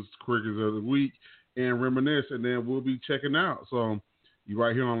includes Crickets of the Week and Reminisce, and then we'll be checking out. So you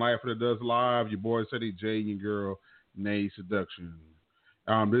right here on Life After Dusk Live, your boy Ceddy J and your girl Nay Seduction.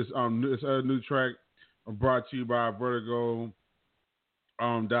 This new track brought to you by Vertigo.com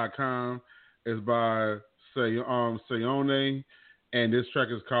is by Sayone, and this track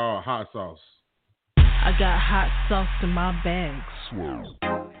is called Hot Sauce. I got hot sauce in my bag. Swirl.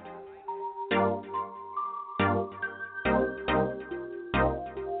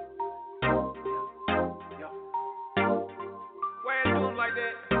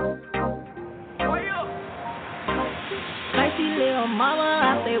 Spicy little mama,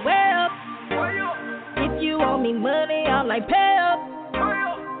 I say, well, if you owe me money, I'm like, pay up.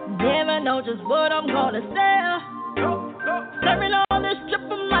 Never know just what I'm gonna sell. Serving on this strip,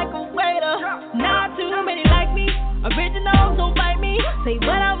 I'm like a waiter. Not too many like me. Originals don't bite me. Say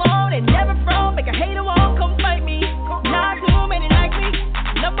what I'm on and never from. Make a hater won't come fight me. Not too many like me.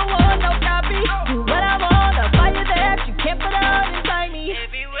 Number one, no copy. Do what I want. I'll buy you that. You can't put on inside me.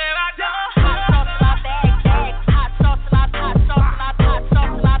 Everywhere I go. Hot sauce in my bag, bag. Hot sauce in my hot sauce in my hot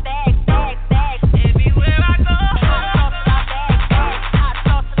sauce in my bag, bag, bag. Everywhere I go. Hot sauce in my bag, bag. Hot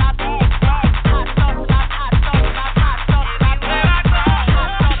sauce in my bag, bag. Hot sauce in my hot sauce in my hot sauce in my bag. Hot sauce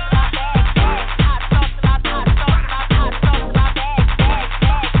in my bag, bag. Hot sauce in my hot sauce in my hot sauce in my bag, bag,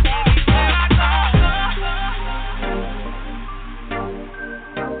 bag. Everywhere I go.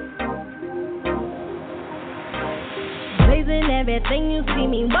 Blazing everything you see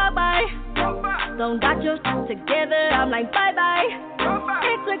me walk by. Don't got your shit together, I'm like bye bye.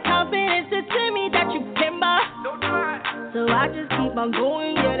 It's a confidence that's in me that you can buy. So I just keep on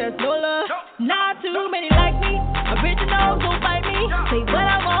going, yeah, that's no love. Not too many like me, originals don't fight me. Say what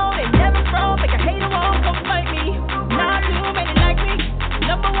I want and never from, make a hater won't come fight me. Not too many like me,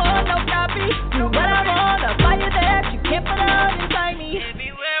 number one, no copy. Do what I want, I'll buy you that, you can't put on inside me.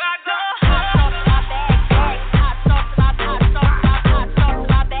 Everywhere I go. Hot sauce in my bag, bag. Hot sauce in my hot sauce in my hot sauce in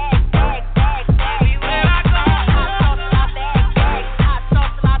my bag, bag, bag. Everywhere I go. Hot sauce in my bag, bag. Hot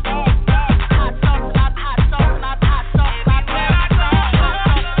sauce in my bag, bag. Hot sauce in my hot sauce in my hot sauce in my bag. Hot sauce in my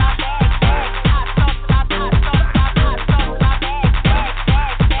bag, bag. Hot sauce in my hot sauce in my hot sauce in my bag, bag,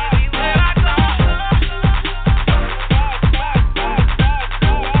 bag. Everywhere I go.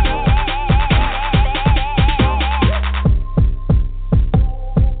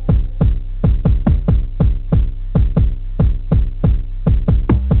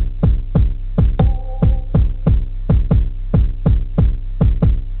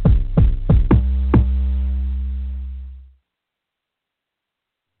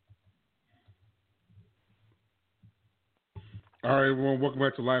 All right, everyone, welcome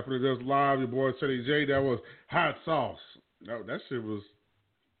back to Life After Dusk Live. Your boy Ceddy J. That was Hot Sauce. That shit was.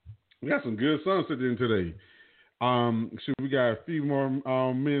 We got some good songs sitting in today. We got a few more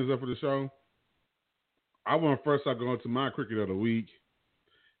minutes left for the show. I want first I'll go into my cricket of the week.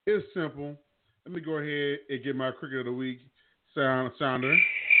 It's simple. Let me go ahead and get my cricket of the week sounder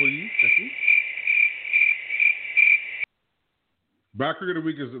for you. Thank you. My cricket of the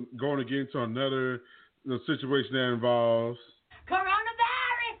week is going to get into another situation that involves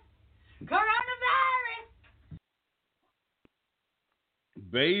Coronavirus!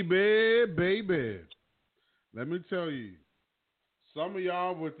 baby. Let me tell you, some of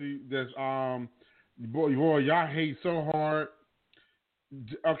y'all with boy, y'all hate so hard.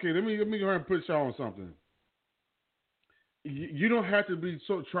 Okay, let me go ahead and put y'all on something. You don't have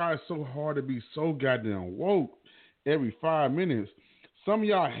to try so hard to be so goddamn woke every 5 minutes. Some of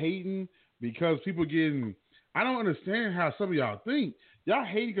y'all hating because people getting. I don't understand how some of y'all think. Y'all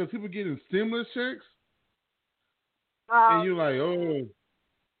hate because people getting stimulus checks, and you're like, oh,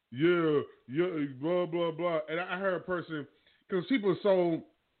 yeah, blah blah blah. And I heard a person because people are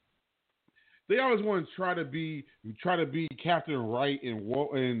they always want to try to be Captain Right and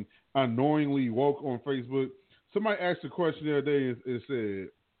woke and annoyingly woke on Facebook. Somebody asked a question the other day and said,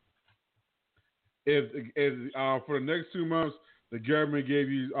 if for the next 2 months the government gave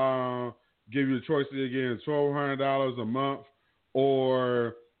you the choice to again $1,200 a month,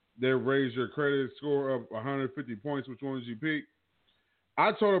 or they raise your credit score up 150 points, which one did you pick?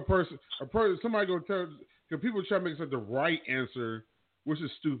 I told a person, somebody go tell, because people try to make the right answer, which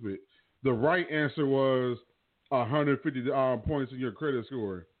is stupid. The right answer was 150 points in your credit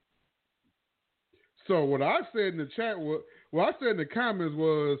score. So what I said in the chat what I said in the comments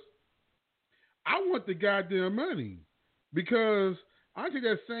was, I want the goddamn money because I take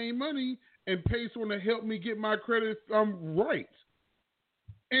that same money and pay someone to help me get my credit right,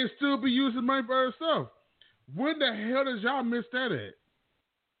 and still be using money for herself. When the hell did y'all miss that at?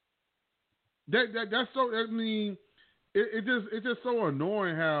 That's so. I mean, it's just so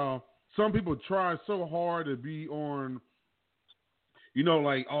annoying how some people try so hard to be on.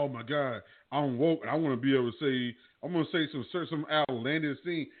 Like, oh my God, I'm woke and I want to be able to say, I'm going to say some outlandish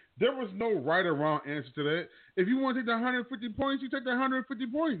thing. There was no right or wrong answer to that. If you want to take the 150 points, you take the 150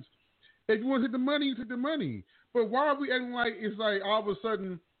 points. If you want to take the money, you take the money. But why are we acting like it's like all of a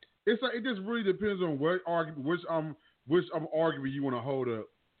sudden? It's like it just really depends on which argument you want to hold up.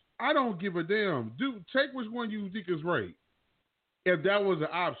 I don't give a damn. Take which one you think is right. If that was an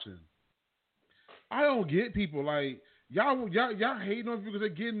option, I don't get people like y'all hating on people because they're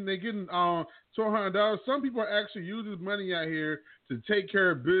getting $1,200. Some people are actually using money out here to take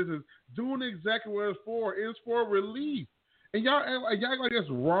care of business, doing exactly what it's for. It's for relief, and y'all act like that's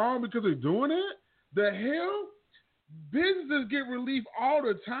wrong because they're doing it. The hell, businesses get relief all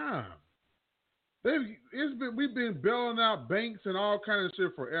the time. We've been bailing out banks and all kind of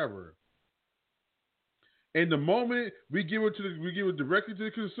shit forever. And the moment we give it directly to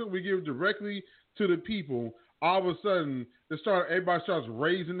the consumer, we give it directly to the people. All of a sudden, everybody starts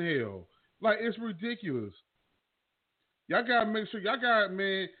raising hell. Like, it's ridiculous. Y'all gotta make sure. Y'all gotta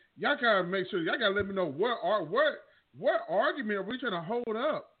let me know what argument are we trying to hold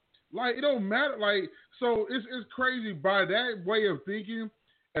up. Like, it don't matter. Like, so it's crazy by that way of thinking.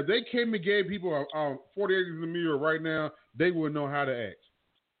 If they came and gave people 40 acres in the mirror right now, they wouldn't know how to act.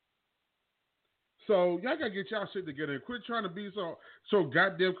 So y'all gotta get y'all shit together and quit trying to be so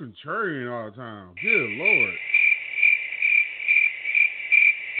goddamn contrarian all the time. Good Lord.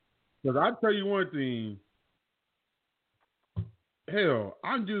 Because I tell you one thing. Hell,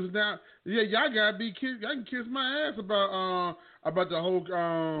 I'm just now. Yeah, y'all gotta be kiss. Y'all can kiss my ass about the whole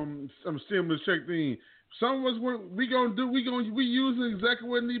stimulus check thing. Some of us we using exactly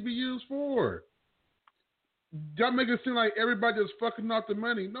what it need to be used for. Y'all make it seem like everybody just fucking off the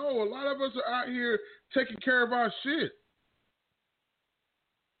money. No, a lot of us are out here taking care of our shit.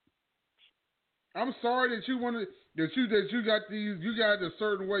 I'm sorry that you got a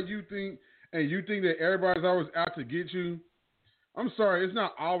certain way you think, and you think that everybody's always out to get you. I'm sorry, it's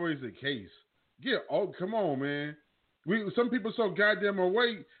not always the case. Come on, man. Some people so goddamn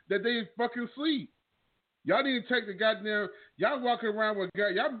awake that they fucking sleep. Y'all need to take the goddamn. Y'all walking around with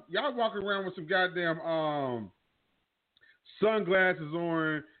some goddamn sunglasses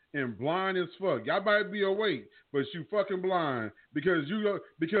on and blind as fuck. Y'all might be awake, but you fucking blind because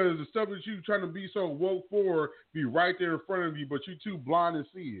the stuff that you trying to be so woke for be right there in front of you, but you too blind to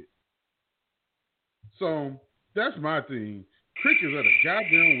see it. So that's my thing. Crickets are the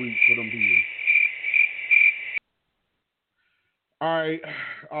goddamn week for them people. All right,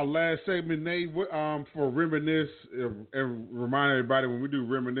 our last segment, Nate, for Reminisce, and remind everybody when we do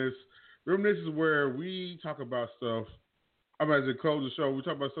Reminisce is where we talk about stuff. As it close the show, we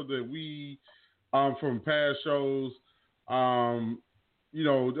talk about stuff that we, from past shows, or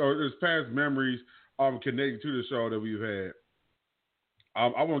there's past memories connected to the show that we've had.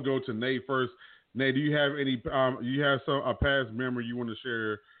 I want to go to Nate first. Nate, do you have a past memory you want to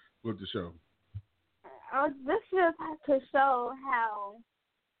share with the show? This just to show how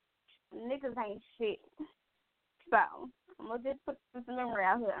niggas ain't shit. So, I'm going to just put this memory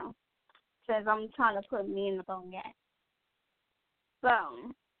out here since I'm trying to put me in the phone game.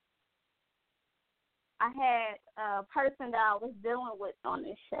 So, I had a person that I was dealing with on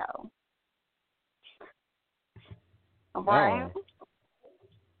this show. Right? Oh.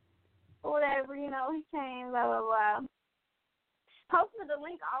 Whatever, he came, blah, blah, blah. Posted the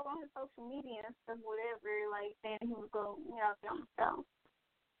link all on his social media and stuff, whatever, like, saying he was going to, be on the show.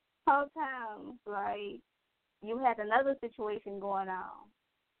 Whole time, like, you had another situation going on.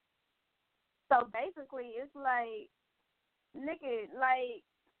 So, basically, it's like, niggas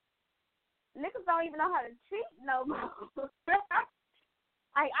don't even know how to treat no more.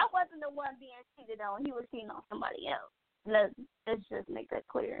 I wasn't the one being cheated on. He was cheating on somebody else. Let's just make that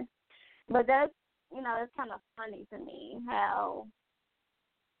clear. But that's, it's kind of funny to me how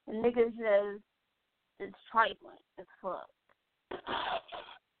niggas just trifling as fuck.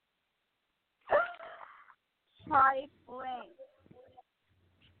 Trifling.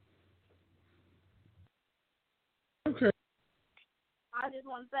 Okay. I just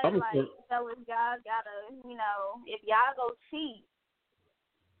want to say, fellas, y'all gotta, if y'all go cheat,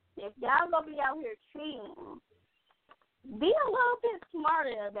 if y'all gonna be out here cheating, be a little bit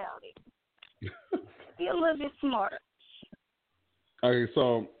smarter about it. Be a little bit smarter. Okay,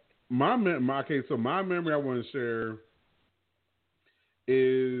 so my memory I want to share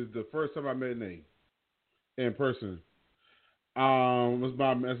is the first time I met Nate in person.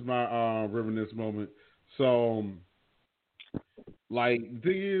 That's my reminiscence moment. So, like, the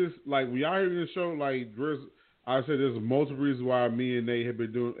thing is, like, when y'all hear the show, like, I said there's multiple reasons why me and Nate have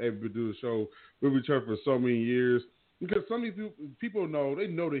been doing the show with each other for so many years. Because some of these people know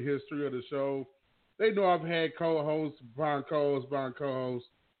the history of the show. They know I've had co-hosts, behind co-hosts,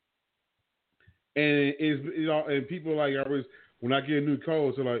 and and people like always when I get a new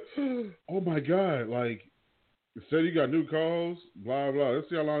co-host, they're like, oh my god, like, said you got new co-hosts, blah blah. Let's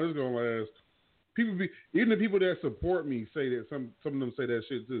see how long this is gonna last. Even the people that support me say that some of them say that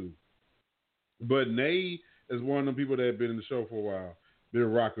shit too. But Nay is one of them people that have been in the show for a while,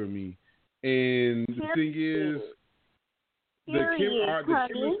 been rocking with me. And the thing is, the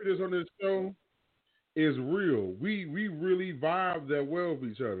chemistry that's on this show is real. We really vibe that well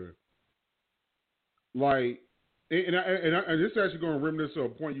with each other. Like, and this is actually going to reminisce to a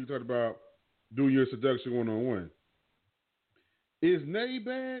point you talked about doing your seduction 1-on-1. Is Nay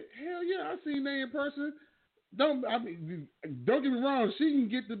bad? Hell yeah, I've seen Nay in person. Don't get me wrong, she can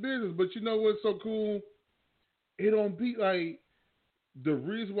get the business, but you know what's so cool? It don't be like, the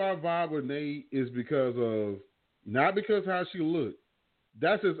reason why I vibe with Nay is because of, not because how she look.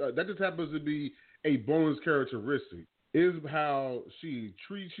 That just happens to be a bonus characteristic. Is how she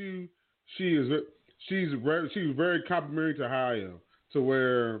treats you. She's very complimentary to how I am. To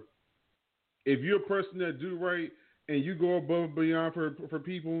where if you're a person that do right and you go above and beyond for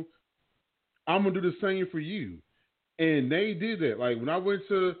people, I'm gonna do the same for you. And they did that. Like when I went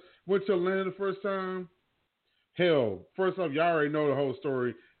to Atlanta the first time, hell, first off, y'all already know the whole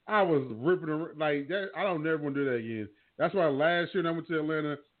story. I was ripping like that. I don't never want to do that again. That's why last year when I went to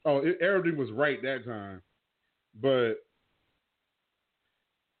Atlanta, everything was right that time. But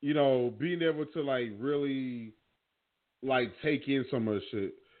you know, being able to like really like take in some of the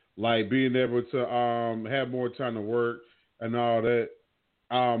shit, like being able to have more time to work and all that.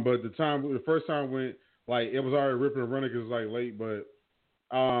 But the first time I went, like it was already ripping and running because it was like late. But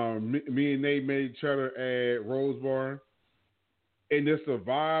me and Nate made each other at Rose Bar, and just the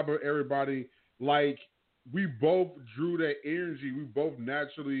vibe of everybody. Like we both drew that energy. We both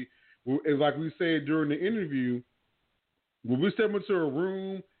naturally, it's like we said during the interview, when we step into a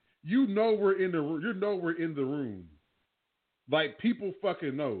room, you know we're in the room. Like people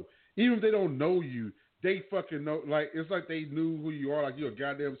fucking know, even if they don't know you, they fucking know. Like it's like they knew who you are. Like you're a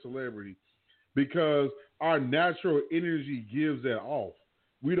goddamn celebrity, because our natural energy gives that off.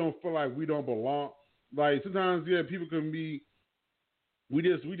 We don't feel like we don't belong. Like sometimes, yeah, people can be. We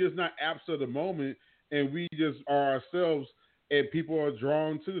just not apps of the moment, and we just are ourselves, and people are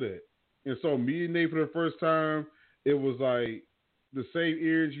drawn to that. And so, me and Nate for the first time, it was like the same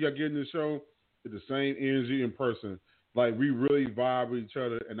energy I get in the show, it's the same energy in person. Like we really vibe with each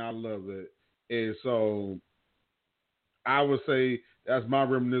other, and I love that. And so, I would say that's my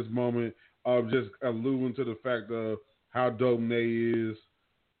reminiscence moment of just alluding to the fact of how dope Nate is.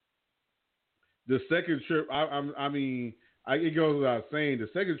 The second trip, it goes without saying. The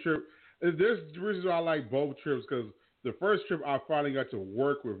second trip, there's reasons why I like both trips, because the first trip I finally got to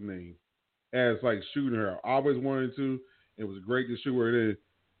work with Nate as like shooting her. I always wanted to. It was great to shoot her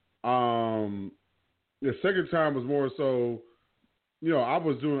then. The second time was more so, you know, I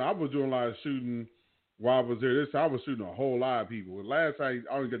was doing a lot of shooting while I was there. This time I was shooting a whole lot of people. The last time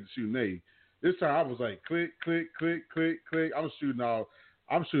I only got to shoot Nate. This time I was like click, click, click, click, click. I'm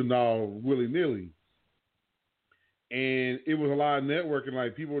shooting all willy nilly. And it was a lot of networking,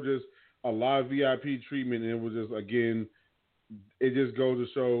 like people just a lot of VIP treatment, and it was just, again, it just goes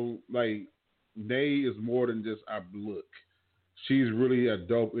to show like Nay is more than just a look. She's really a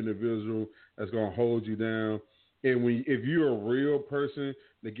dope individual that's gonna hold you down. And if you're a real person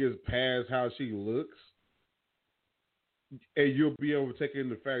that gets past how she looks, and you'll be able to take in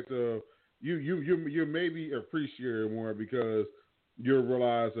the fact of you maybe appreciate her more, because you'll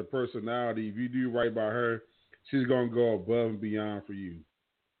realize the personality. If you do right by her, she's gonna go above and beyond for you.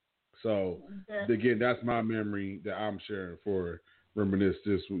 So again, that's my memory that I'm sharing for Reminisce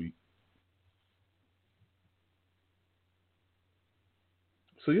this week.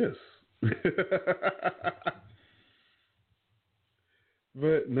 So yes.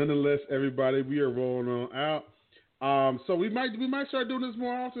 But nonetheless, everybody, we are rolling on out. So we might start doing this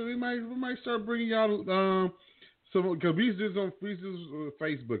more often. We might start bringing y'all some, because we just on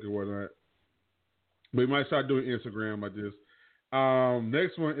Facebook or whatnot. We might start doing Instagram like this.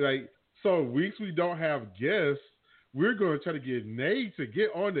 Next one, like, so weeks we don't have guests, we're going to try to get Nate to get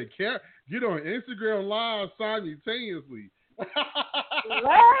on the get on Instagram Live simultaneously.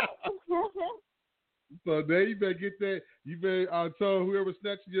 What? So now you better get that. You better tell whoever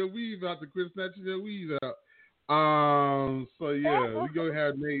snatching your weave out to quit snatching your weave out. So yeah, we gonna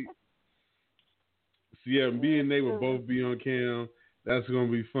have Nate. So yeah, me and Nate will both be on cam. That's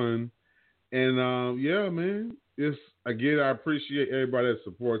gonna be fun. And yeah, man, it's again I appreciate everybody that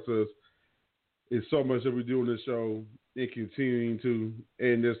supports us. It's so much that we do on this show and continuing to,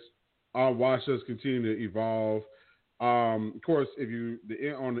 and just watch us continue to evolve. Of course, if you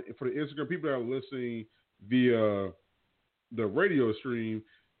for the Instagram people that are listening via the radio stream,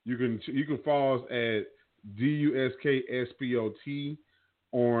 you can follow us at DUSKSPOT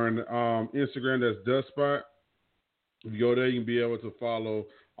on Instagram. That's Dustspot. If you go there, you can be able to follow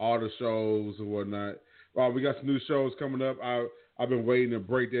all the shows and whatnot. We got some new shows coming up. I've been waiting to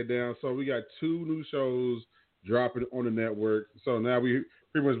break that down. So we got 2 new shows dropping on the network. So now we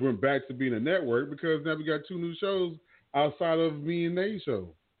pretty much went back to being a network because now we got 2 new shows outside of me and Nate's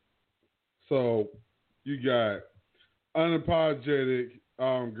show. So you got Unapologetic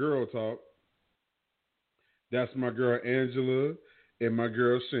Girl Talk. That's my girl Angela and my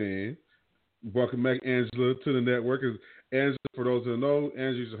girl Shan. Welcome back, Angela, to the network. Angela, for those who know,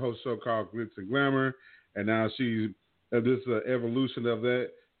 Angela used to host a show called Glitz and Glamour, and now this is an evolution of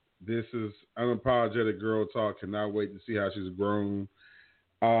that. This is Unapologetic Girl Talk. Cannot wait to see how she's grown.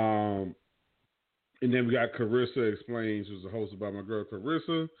 And then we got Carissa Explains, who's hosted by my girl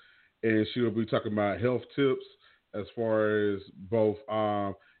Carissa, and she will be talking about health tips as far as both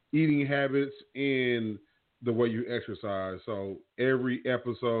eating habits and the way you exercise. So every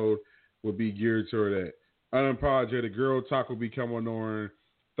episode will be geared toward that. Unapologetic Girl Talk will be coming on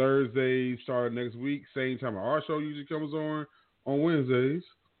Thursdays, starting next week. Same time our show usually comes on Wednesdays.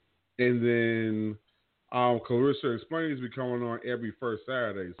 And then Clarissa Explains will be coming on every first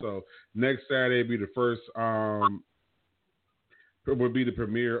Saturday. So next Saturday will be the first, would be the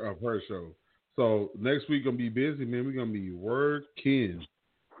premiere of her show. So next week going to be busy, man. We're going to be working.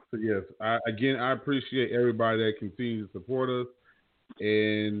 So yes, I appreciate everybody that continues to support us.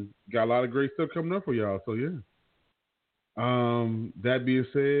 And got a lot of great stuff coming up for y'all. So yeah. That being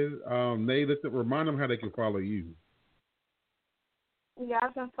said, Nate, let's remind them how they can follow you.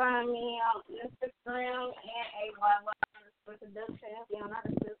 Y'all can find me on Instagram and AYY_production. If y'all not a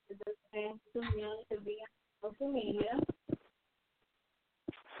production, too young to be on social media.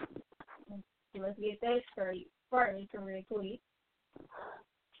 Let's get that straight first, real quick.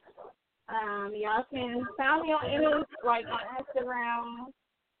 Y'all can find me on Instagram,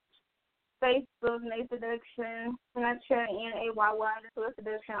 Facebook, Nate Production, Snapchat,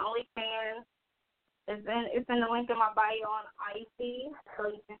 NAYY_production. OnlyFans. It's in the link in my bio on IG, so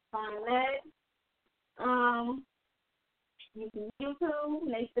you can find that. You can YouTube,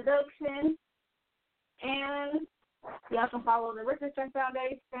 Nate Production, and y'all can follow the Richardson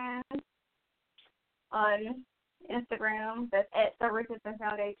Foundation on Instagram. That's at the Richardson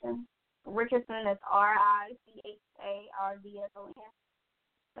Foundation. Richardson is RICHARDSON.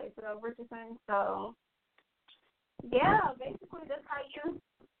 Place it over Richardson. So yeah, basically that's how you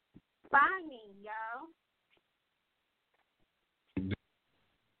find me, y'all.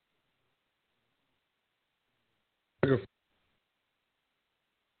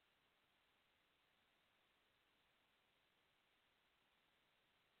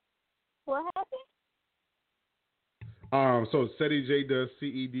 What happened? So Ceddy J Dusk,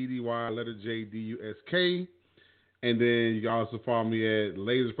 CEDDY, letter J DUSK. And then you can also follow me at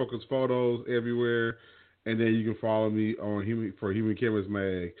Laser Focus Photos everywhere. And then you can follow me on Human Chemist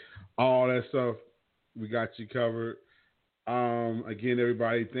Mag. All that stuff, we got you covered. Again,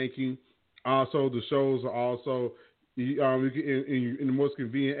 everybody, thank you. Also, the shows are also you can, in the most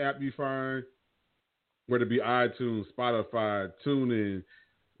convenient app you find, whether it be iTunes, Spotify, TuneIn,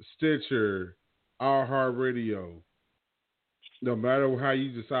 Stitcher, iHeartRadio. No matter how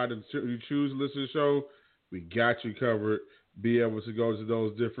you decide to you choose to listen to the show, we got you covered. Be able to go to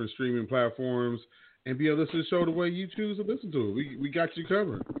those different streaming platforms and be able to listen to the show the way you choose to listen to it. We got you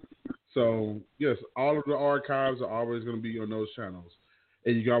covered. So, yes, all of the archives are always going to be on those channels.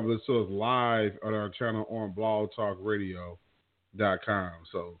 And you can always listen to us live on our channel on blogtalkradio.com.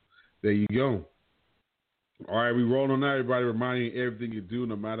 So, there you go. All right, we rolling on that. Everybody reminding you everything you do,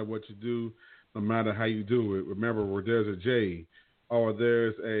 no matter what you do, no matter how you do it. Remember, where there's a J or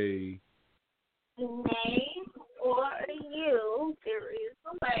there's a name or a U, there is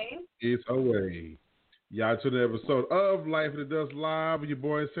a way. It's a way. Y'all to the episode of Life in the Dust Live with your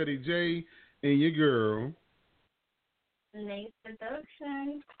boy Ceddy J and your girl Nate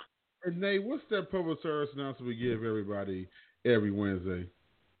Production. And Nate, what's that public service announcement we give everybody every Wednesday?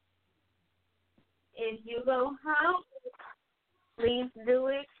 If you go home Please do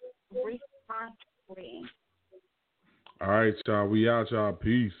it responsibly. All right, y'all. We out, y'all.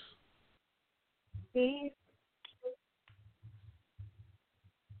 Peace. Peace.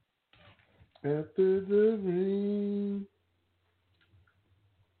 After the rain.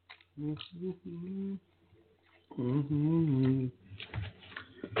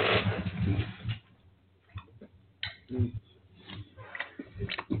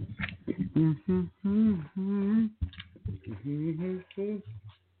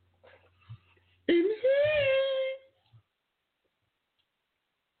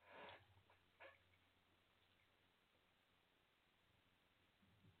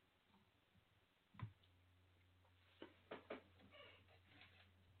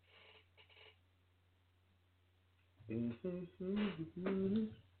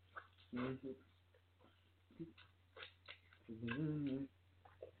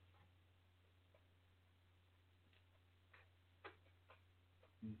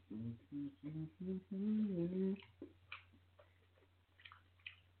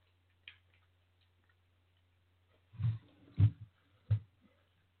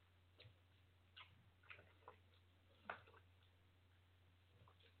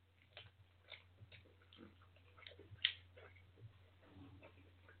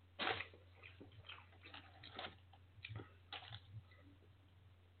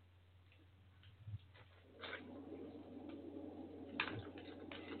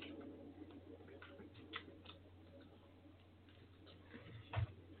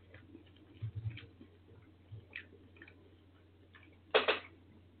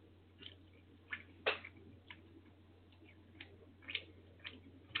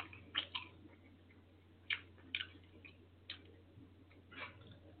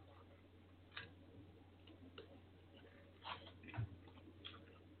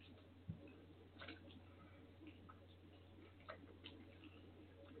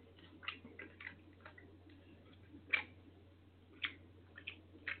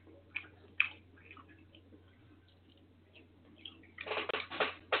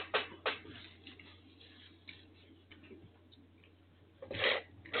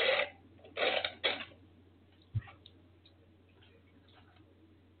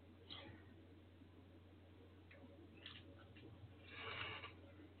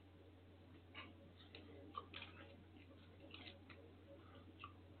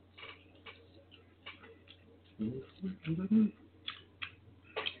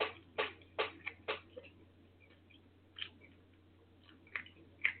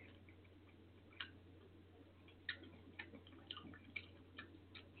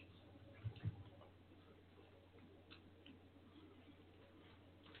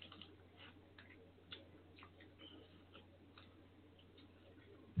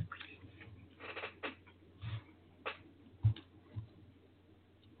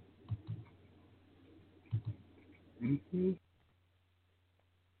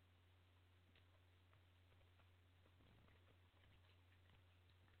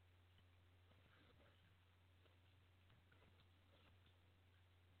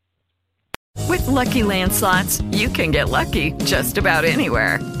 With Lucky Land Slots, you can get lucky just about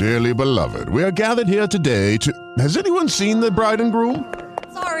anywhere. Dearly beloved, we are gathered here today to... Has anyone seen the bride and groom?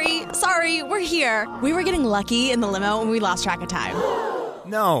 Sorry, we're here. We were getting lucky in the limo and we lost track of time.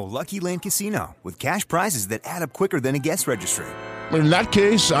 No, Lucky Land Casino, with cash prizes that add up quicker than a guest registry. In that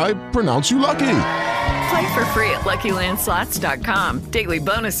case, I pronounce you lucky. Play for free at LuckyLandSlots.com. Daily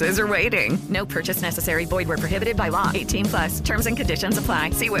bonuses are waiting. No purchase necessary. Void where prohibited by law. 18+. Terms and conditions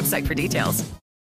apply. See website for details.